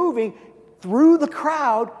that are moving through the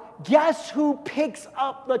crowd, guess who picks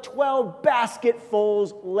up the 12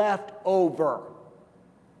 basketfuls left over?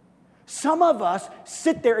 Some of us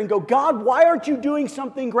sit there and go, God, why aren't you doing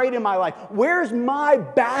something great in my life? Where's my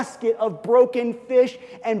basket of broken fish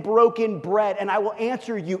and broken bread? And I will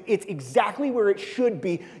answer you, it's exactly where it should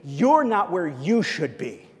be. You're not where you should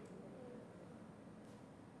be.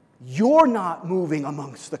 You're not moving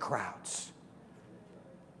amongst the crowds.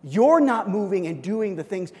 You're not moving and doing the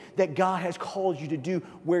things that God has called you to do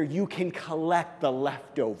where you can collect the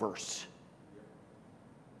leftovers.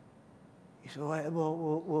 You say,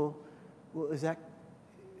 well, is that,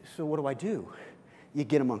 so what do I do? You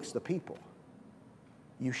get amongst the people.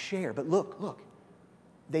 You share. But look,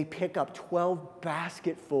 they pick up 12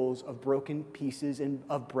 basketfuls of broken pieces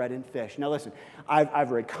of bread and fish. Now listen,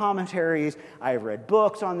 I've read commentaries, I've read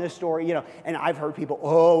books on this story, and I've heard people,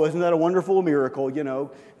 oh, isn't that a wonderful miracle?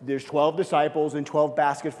 There's 12 disciples and 12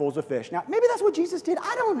 basketfuls of fish. Now, maybe that's what Jesus did.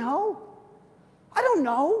 I don't know.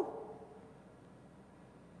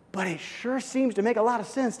 But it sure seems to make a lot of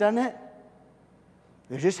sense, doesn't it?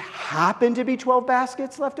 There just happened to be 12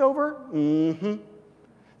 baskets left over? Mm-hmm.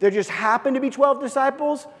 There just happened to be 12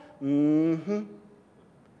 disciples? Mm-hmm.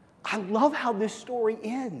 I love how this story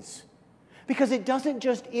ends. Because it doesn't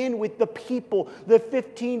just end with the people, the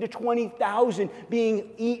 15 to 20,000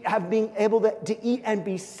 being able to eat and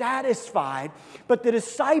be satisfied, but the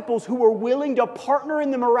disciples who were willing to partner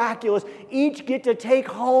in the miraculous each get to take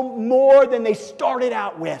home more than they started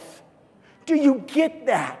out with. Do you get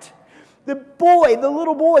that? The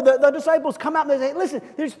little boy, the disciples come out and they say, listen,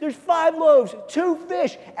 there's 5 loaves, 2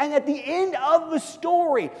 fish. And at the end of the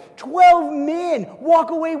story, 12 men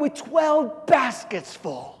walk away with 12 baskets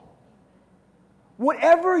full.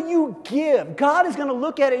 Whatever you give, God is going to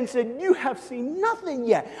look at it and say, you have seen nothing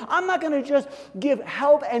yet. I'm not going to just give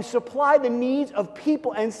help and supply the needs of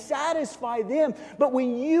people and satisfy them. But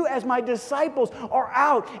when you, as my disciples, are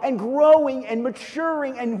out and growing and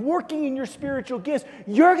maturing and working in your spiritual gifts,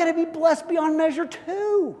 you're going to be blessed beyond measure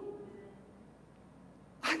too.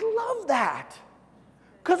 I love that.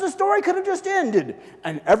 Because the story could have just ended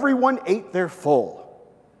and everyone ate their full.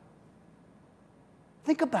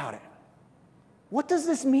 Think about it. What does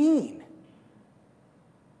this mean?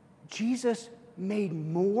 Jesus made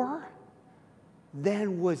more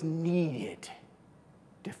than was needed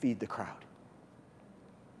to feed the crowd.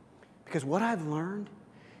 Because what I've learned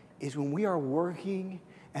is when we are working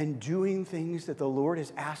and doing things that the Lord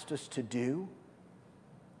has asked us to do,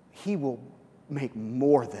 He will make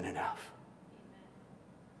more than enough.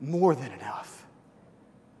 More than enough.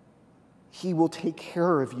 He will take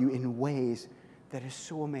care of you in ways that is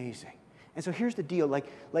so amazing. And so here's the deal, when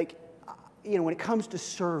it comes to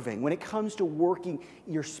serving, when it comes to working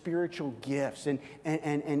your spiritual gifts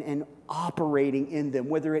and operating in them,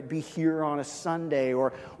 whether it be here on a Sunday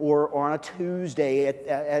or on a Tuesday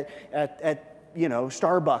at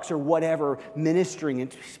Starbucks or whatever, ministering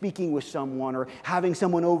and speaking with someone or having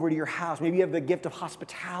someone over to your house. Maybe you have the gift of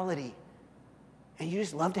hospitality and you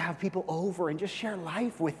just love to have people over and just share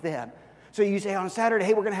life with them. So you say on Saturday,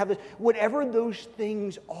 hey, we're going to have this. Whatever those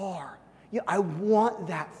things are, I want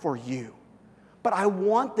that for you. But I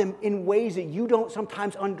want them in ways that you don't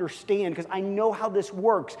sometimes understand because I know how this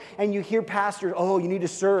works. And you hear pastors, oh, you need to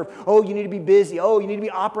serve. Oh, you need to be busy. Oh, you need to be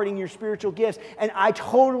operating your spiritual gifts. And I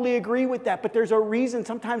totally agree with that. But there's a reason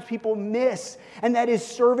sometimes people miss. And that is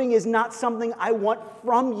serving is not something I want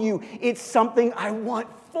from you. It's something I want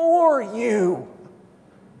for you.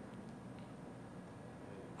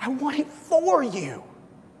 I want it for you.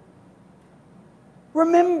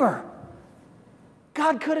 Remember,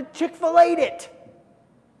 God could have Chick-fil-A'd it.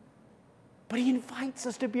 But He invites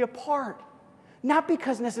us to be a part. Not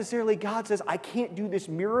because necessarily God says, I can't do this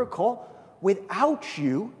miracle without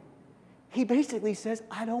you. He basically says,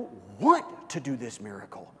 I don't want to do this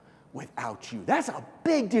miracle without you. That's a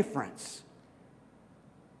big difference.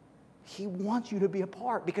 He wants you to be a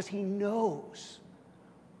part because He knows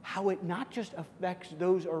how it not just affects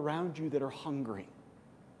those around you that are hungry,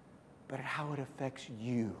 but how it affects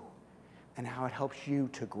you. And how it helps you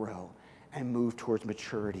to grow and move towards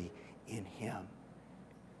maturity in Him.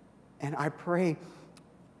 And I pray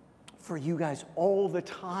for you guys all the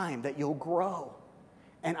time that you'll grow.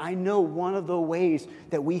 And I know one of the ways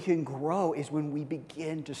that we can grow is when we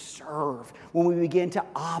begin to serve, when we begin to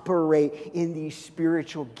operate in these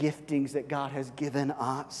spiritual giftings that God has given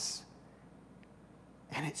us.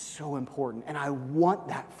 And it's so important. And I want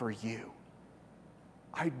that for you.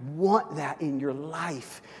 I want that in your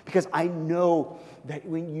life because I know that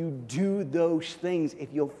when you do those things, if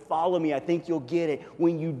you'll follow me, I think you'll get it.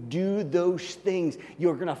 When you do those things,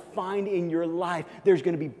 you're going to find in your life there's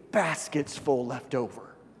going to be baskets full left over.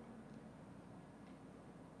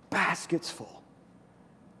 Baskets full.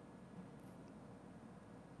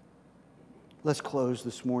 Let's close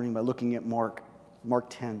this morning by looking at Mark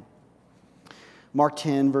 10. Mark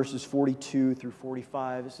 10, verses 42 through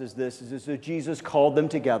 45, it says this. It says, so Jesus called them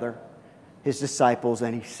together, His disciples,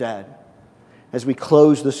 and He said, as we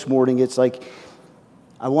close this morning, it's like,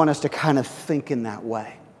 I want us to kind of think in that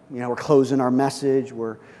way. We're closing our message,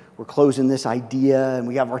 we're closing this idea, and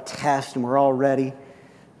we have our test, and we're all ready.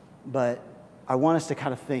 But I want us to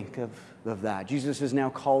kind of think of that. Jesus is now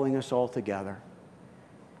calling us all together.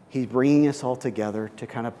 He's bringing us all together to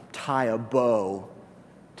kind of tie a bow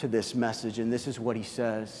to this message, and this is what He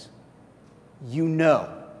says. You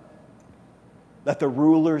know that the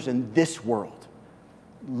rulers in this world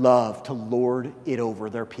love to lord it over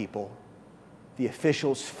their people. The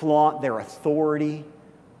officials flaunt their authority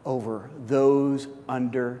over those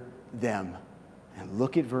under them. And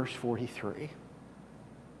look at verse 43.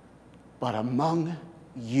 But among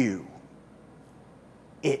you,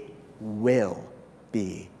 It will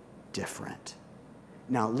be different.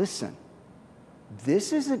 Now listen,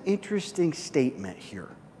 this is an interesting statement here.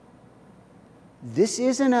 This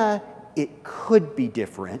isn't a, it could be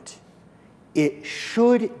different. It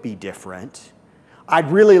should be different.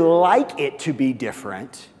 I'd really like it to be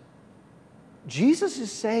different. Jesus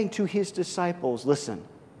is saying to his disciples, listen,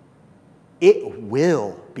 it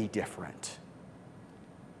will be different.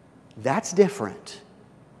 That's different.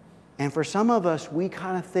 And for some of us, we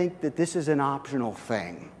kind of think that this is an optional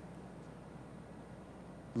thing.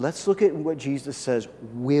 Let's look at what Jesus says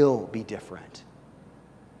will be different.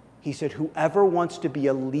 He said, whoever wants to be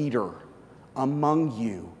a leader among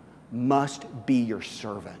you must be your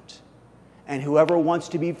servant. And whoever wants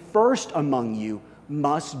to be first among you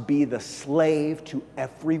must be the slave to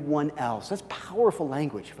everyone else. That's powerful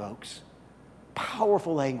language, folks.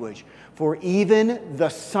 Powerful language. For even the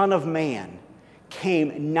Son of Man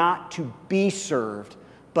came not to be served,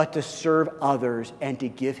 but to serve others and to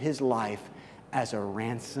give his life as a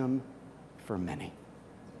ransom for many.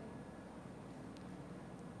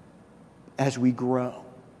 As we grow,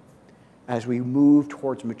 as we move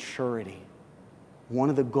towards maturity, one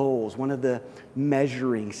of the goals, one of the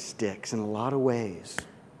measuring sticks in a lot of ways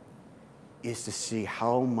is to see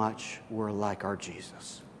how much we're like our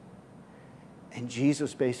Jesus. And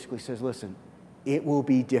Jesus basically says, listen, it will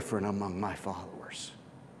be different among my followers.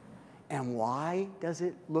 And why does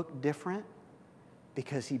it look different?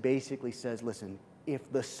 Because he basically says, listen, if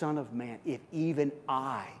the Son of Man, if even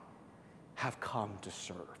I have come to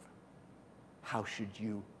serve, how should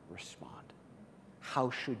you respond? How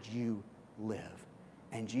should you live?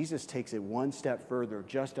 And Jesus takes it one step further,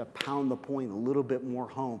 just to pound the point a little bit more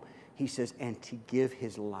home. He says, and to give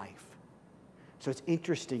his life. So it's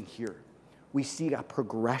interesting here. We see a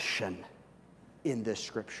progression in this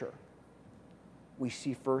scripture. We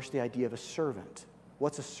see first the idea of a servant.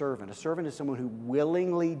 What's a servant? A servant is someone who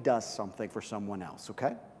willingly does something for someone else,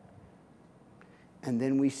 okay? And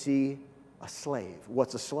then we see a slave.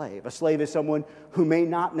 What's a slave? A slave is someone who may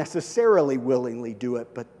not necessarily willingly do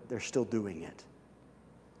it, but they're still doing it.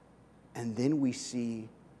 And then we see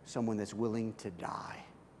someone that's willing to die.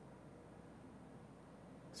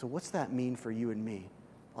 So what's that mean for you and me?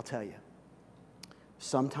 I'll tell you.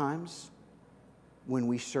 Sometimes when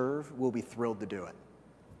we serve, we'll be thrilled to do it.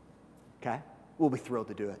 Okay? We'll be thrilled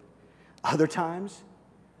to do it. Other times,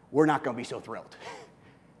 we're not going to be so thrilled.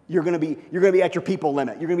 You're going to be at your people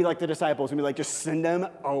limit. You're going to be like the disciples and be like, just send them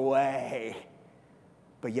away.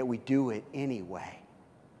 But yet we do it anyway.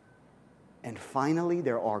 And finally,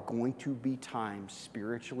 there are going to be times,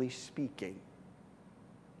 spiritually speaking,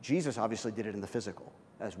 Jesus obviously did it in the physical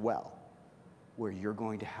as well, where you're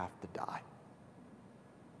going to have to die.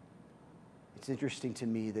 It's interesting to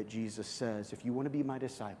me that Jesus says, if you want to be my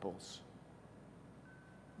disciples,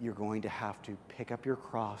 you're going to have to pick up your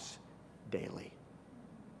cross daily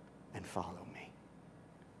and follow me.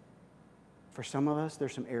 For some of us,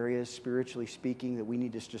 there's some areas, spiritually speaking, that we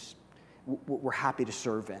need to just, we're happy to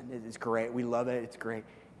serve in. It's great. We love it. It's great.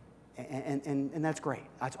 And that's great.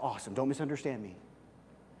 That's awesome. Don't misunderstand me.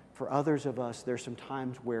 For others of us, there's some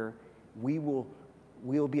times where we'll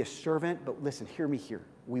be a servant, but listen, hear me here.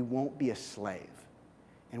 We won't be a slave.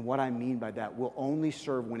 And what I mean by that, we'll only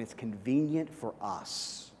serve when it's convenient for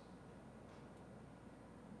us.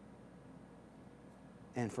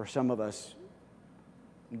 And for some of us,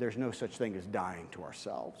 there's no such thing as dying to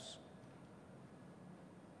ourselves.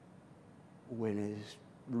 When it is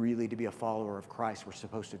really to be a follower of Christ, we're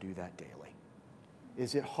supposed to do that daily.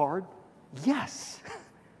 Is it hard? Yes.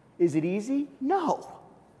 Is it easy? No.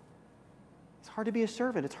 It's hard to be a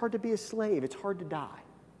servant. It's hard to be a slave. It's hard to die.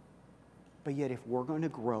 But yet, if we're going to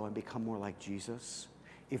grow and become more like Jesus,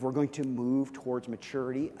 if we're going to move towards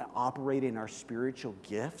maturity, operate in our spiritual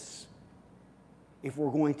gifts, if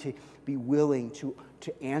we're going to be willing to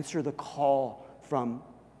answer the call to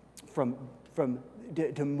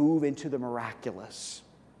move into the miraculous,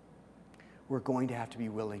 we're going to have to be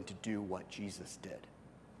willing to do what Jesus did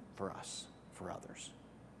for us, for others.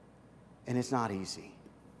 And it's not easy.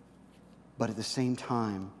 But at the same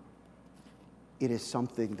time, it is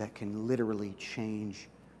something that can literally change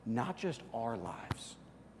not just our lives,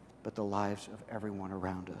 but the lives of everyone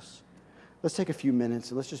around us. Let's take a few minutes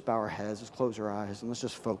and let's just bow our heads, let's close our eyes, and let's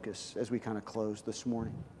just focus as we kind of close this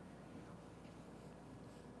morning.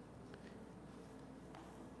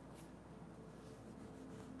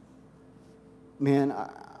 Man,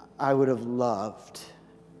 I would have loved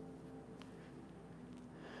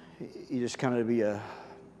you just kind of be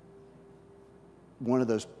one of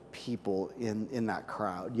those people in that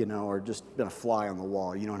crowd, you know, or just been a fly on the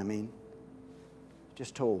wall, you know what I mean?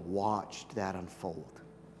 Just to watch that unfold.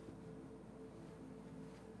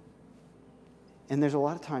 And there's a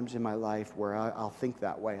lot of times in my life where I'll think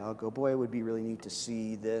that way. I'll go, boy, it would be really neat to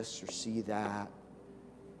see this or see that.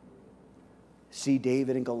 See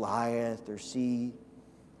David and Goliath, or see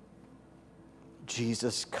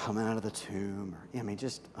Jesus coming out of the tomb.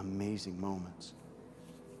 Just amazing moments.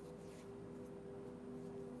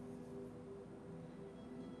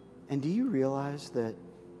 And do you realize that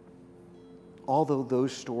although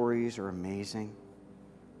those stories are amazing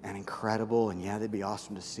and incredible, and yeah, they'd be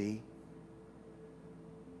awesome to see,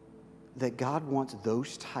 that God wants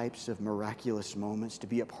those types of miraculous moments to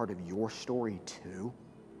be a part of your story too?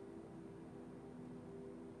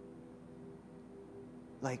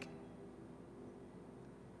 Like,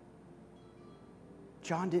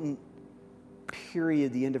 John didn't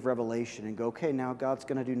period the end of Revelation and go, okay, now God's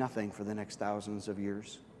going to do nothing for the next thousands of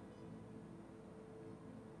years.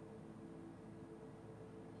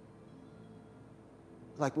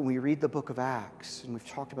 Like when we read the book of Acts, and we've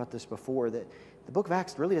talked about this before, that the book of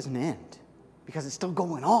Acts really doesn't end because it's still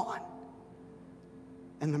going on.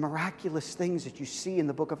 And the miraculous things that you see in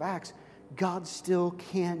the book of Acts, God still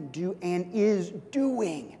can do and is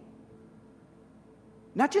doing.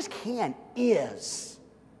 Not just can, is.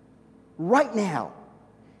 Right now,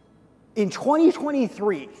 in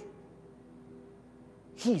 2023,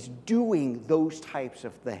 He's doing those types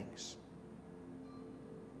of things.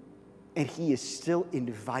 And He is still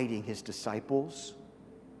inviting His disciples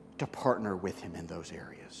to partner with Him in those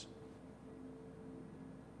areas.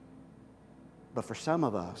 But for some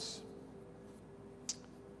of us,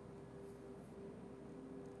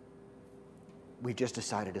 we just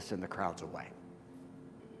decided to send the crowds away.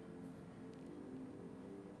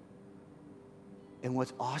 And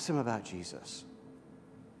what's awesome about Jesus,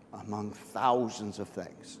 among thousands of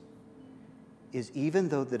things, is even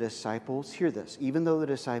though the disciples, hear this, even though the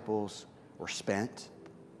disciples were spent,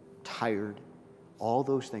 tired, all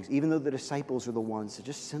those things, even though the disciples are the ones to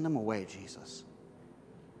just send them away,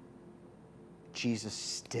 Jesus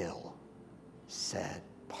still said,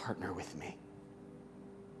 partner with me.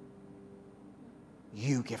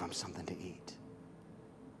 You give them something to eat.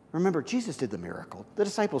 Remember, Jesus did the miracle. The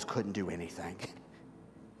disciples couldn't do anything,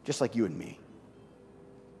 just like you and me.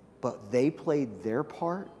 But they played their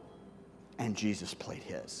part, and Jesus played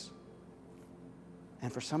His.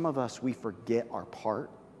 And for some of us, we forget our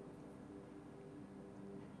part.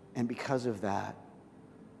 And because of that,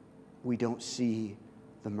 we don't see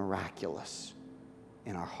the miraculous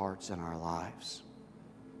in our hearts and our lives.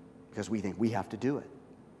 Because we think we have to do it,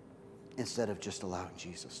 instead of just allowing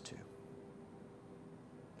Jesus to.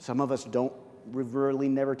 Some of us don't really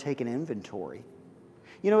never take an inventory.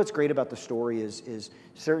 You know what's great about the story is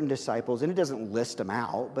certain disciples, and it doesn't list them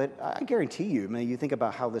out, but I guarantee you, you think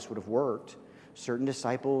about how this would have worked. Certain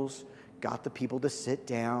disciples got the people to sit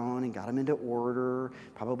down and got them into order.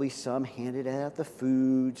 Probably some handed out the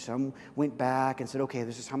food. Some went back and said, okay,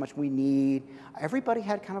 this is how much we need. Everybody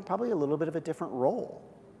had kind of probably a little bit of a different role.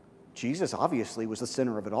 Jesus obviously was the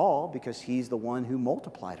center of it all because He's the one who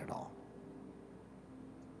multiplied it all.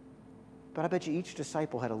 But I bet you each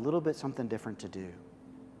disciple had a little bit something different to do.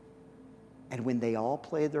 And when they all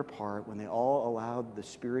played their part, when they all allowed the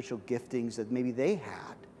spiritual giftings that maybe they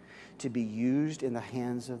had to be used in the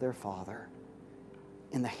hands of their Father,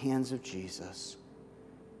 in the hands of Jesus,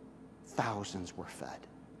 thousands were fed.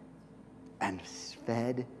 And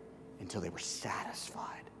fed until they were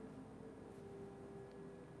satisfied.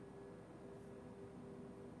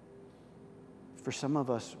 For some of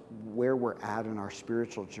us, where we're at in our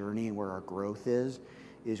spiritual journey and where our growth is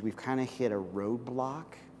we've kind of hit a roadblock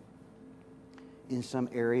in some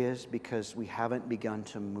areas because we haven't begun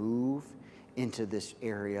to move into this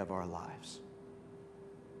area of our lives.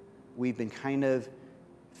 We've been kind of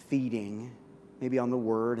feeding, maybe on the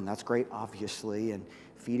Word, and that's great, obviously, and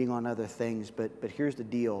feeding on other things, but here's the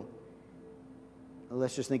deal.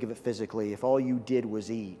 Let's just think of it physically. If all you did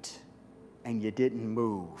was eat and you didn't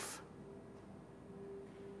move,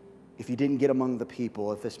 if you didn't get among the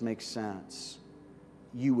people, if this makes sense,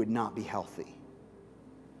 you would not be healthy.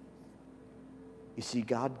 You see,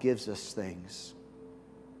 God gives us things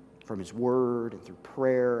from His Word and through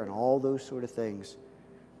prayer and all those sort of things.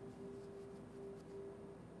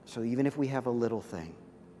 So even if we have a little thing,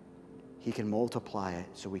 He can multiply it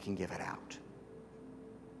so we can give it out.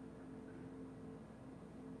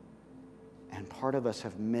 And part of us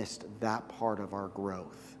have missed that part of our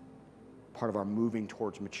growth, part of our moving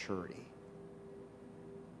towards maturity.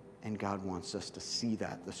 And God wants us to see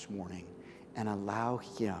that this morning and allow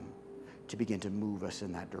Him to begin to move us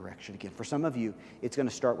in that direction again. For some of you, it's going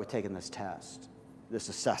to start with taking this test, this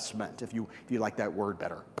assessment, if you like that word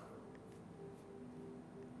better.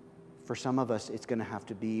 For some of us, it's going to have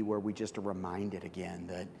to be where we just are reminded again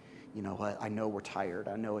that, you know what, I know we're tired,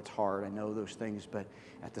 I know it's hard, I know those things, but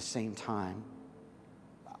at the same time,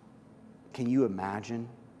 can you imagine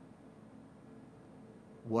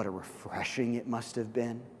what a refreshing it must have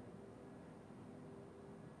been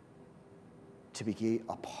to be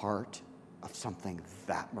a part of something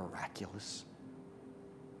that miraculous?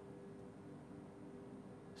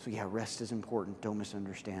 So yeah, rest is important, don't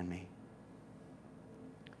misunderstand me.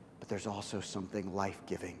 But there's also something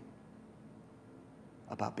life-giving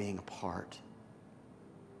about being a part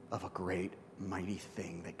of a great, mighty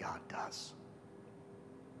thing that God does.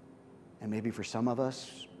 And maybe for some of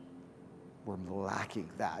us, we're lacking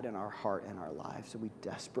that in our heart and our lives, and we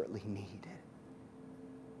desperately need it.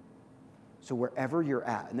 So wherever you're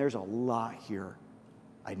at, and there's a lot here,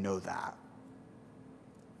 I know that.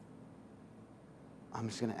 I'm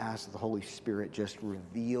just going to ask the Holy Spirit just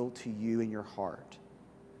reveal to you in your heart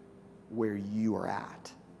where you are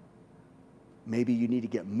at. Maybe you need to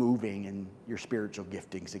get moving in your spiritual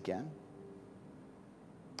giftings again.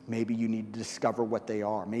 Maybe you need to discover what they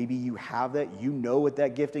are. Maybe you have that, you know what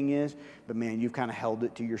that gifting is, but man, you've kind of held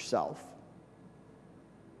it to yourself.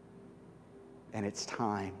 And it's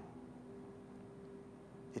time.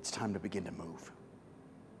 It's time to begin to move.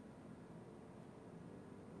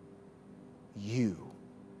 You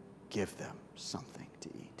give them something to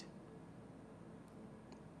eat,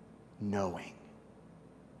 knowing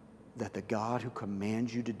that the God who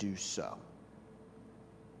commands you to do so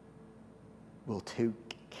will take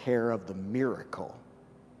care of the miracle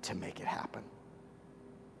to make it happen.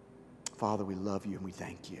 Father, we love you and we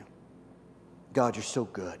thank you. God, you're so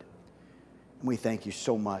good. And we thank you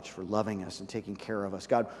so much for loving us and taking care of us.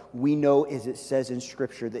 God, we know, as it says in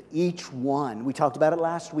Scripture, that each one, we talked about it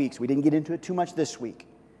last week, so we didn't get into it too much this week.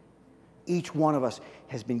 Each one of us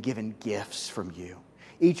has been given gifts from you.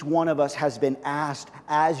 Each one of us has been asked,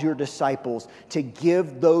 as your disciples, to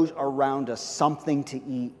give those around us something to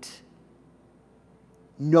eat.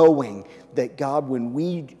 Knowing that, God, when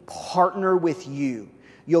we partner with you,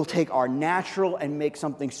 you'll take our natural and make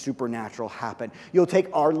something supernatural happen. You'll take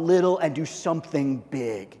our little and do something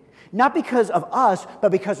big. Not because of us,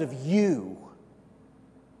 but because of you.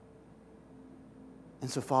 And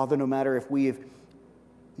so, Father, no matter if we have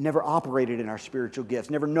never operated in our spiritual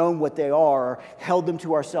gifts, never known what they are, or held them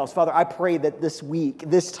to ourselves, Father, I pray that this week,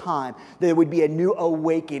 this time, there would be a new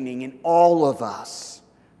awakening in all of us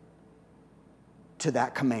to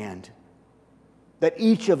that command. That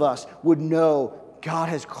each of us would know God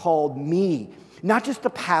has called me, not just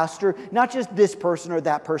the pastor, not just this person or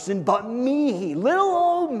that person, but me, little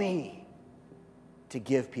old me, to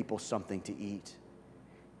give people something to eat.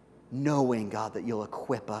 Knowing, God, that you'll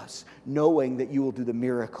equip us, knowing that you will do the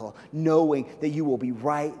miracle, knowing that you will be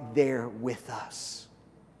right there with us.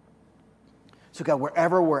 So, God,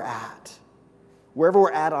 wherever we're at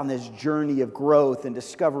on this journey of growth and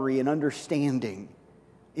discovery and understanding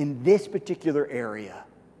in this particular area,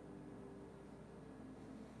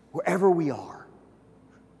 wherever we are,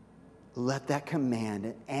 let that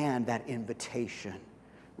command and that invitation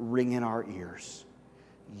ring in our ears.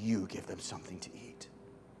 You give them something to eat.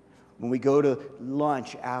 When we go to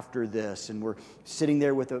lunch after this and we're sitting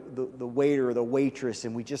there with the waiter or the waitress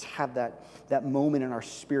and we just have that moment in our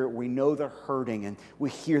spirit where we know they're hurting and we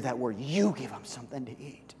hear that word, you give them something to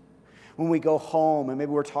eat. When we go home and maybe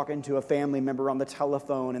we're talking to a family member on the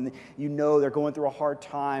telephone and you know they're going through a hard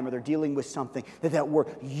time or they're dealing with something, that word,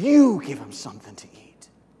 you give them something to eat.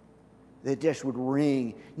 The dish would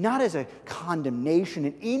ring not as a condemnation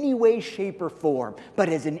in any way, shape, or form, but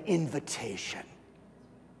as an invitation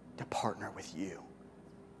to partner with you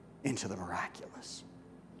into the miraculous.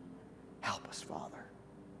 Help us, Father.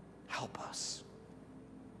 Help us.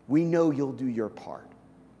 We know you'll do your part.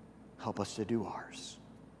 Help us to do ours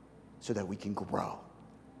so that we can grow,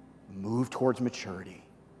 move towards maturity,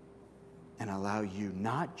 and allow you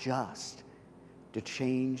not just to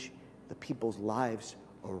change the people's lives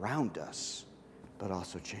around us, but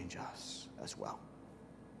also change us as well.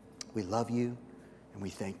 We love you and we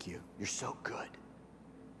thank you. You're so good.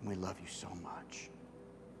 And we love you so much.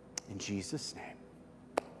 In Jesus'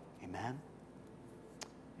 name, amen.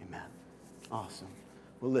 Amen. Awesome.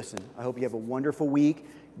 Well, listen, I hope you have a wonderful week.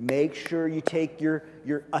 Make sure you take your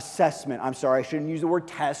assessment. I'm sorry, I shouldn't use the word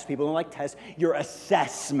test. People don't like tests. Your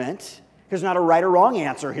assessment. There's not a right or wrong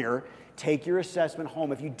answer here. Take your assessment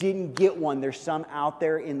home. If you didn't get one, there's some out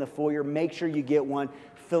there in the foyer. Make sure you get one.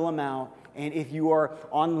 Fill them out. And if you are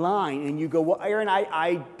online and you go, well, Aaron,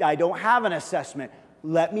 I don't have an assessment.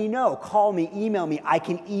 Let me know. Call me, email me. I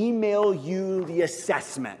can email you the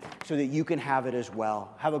assessment so that you can have it as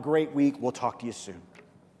well. Have a great week. We'll talk to you soon.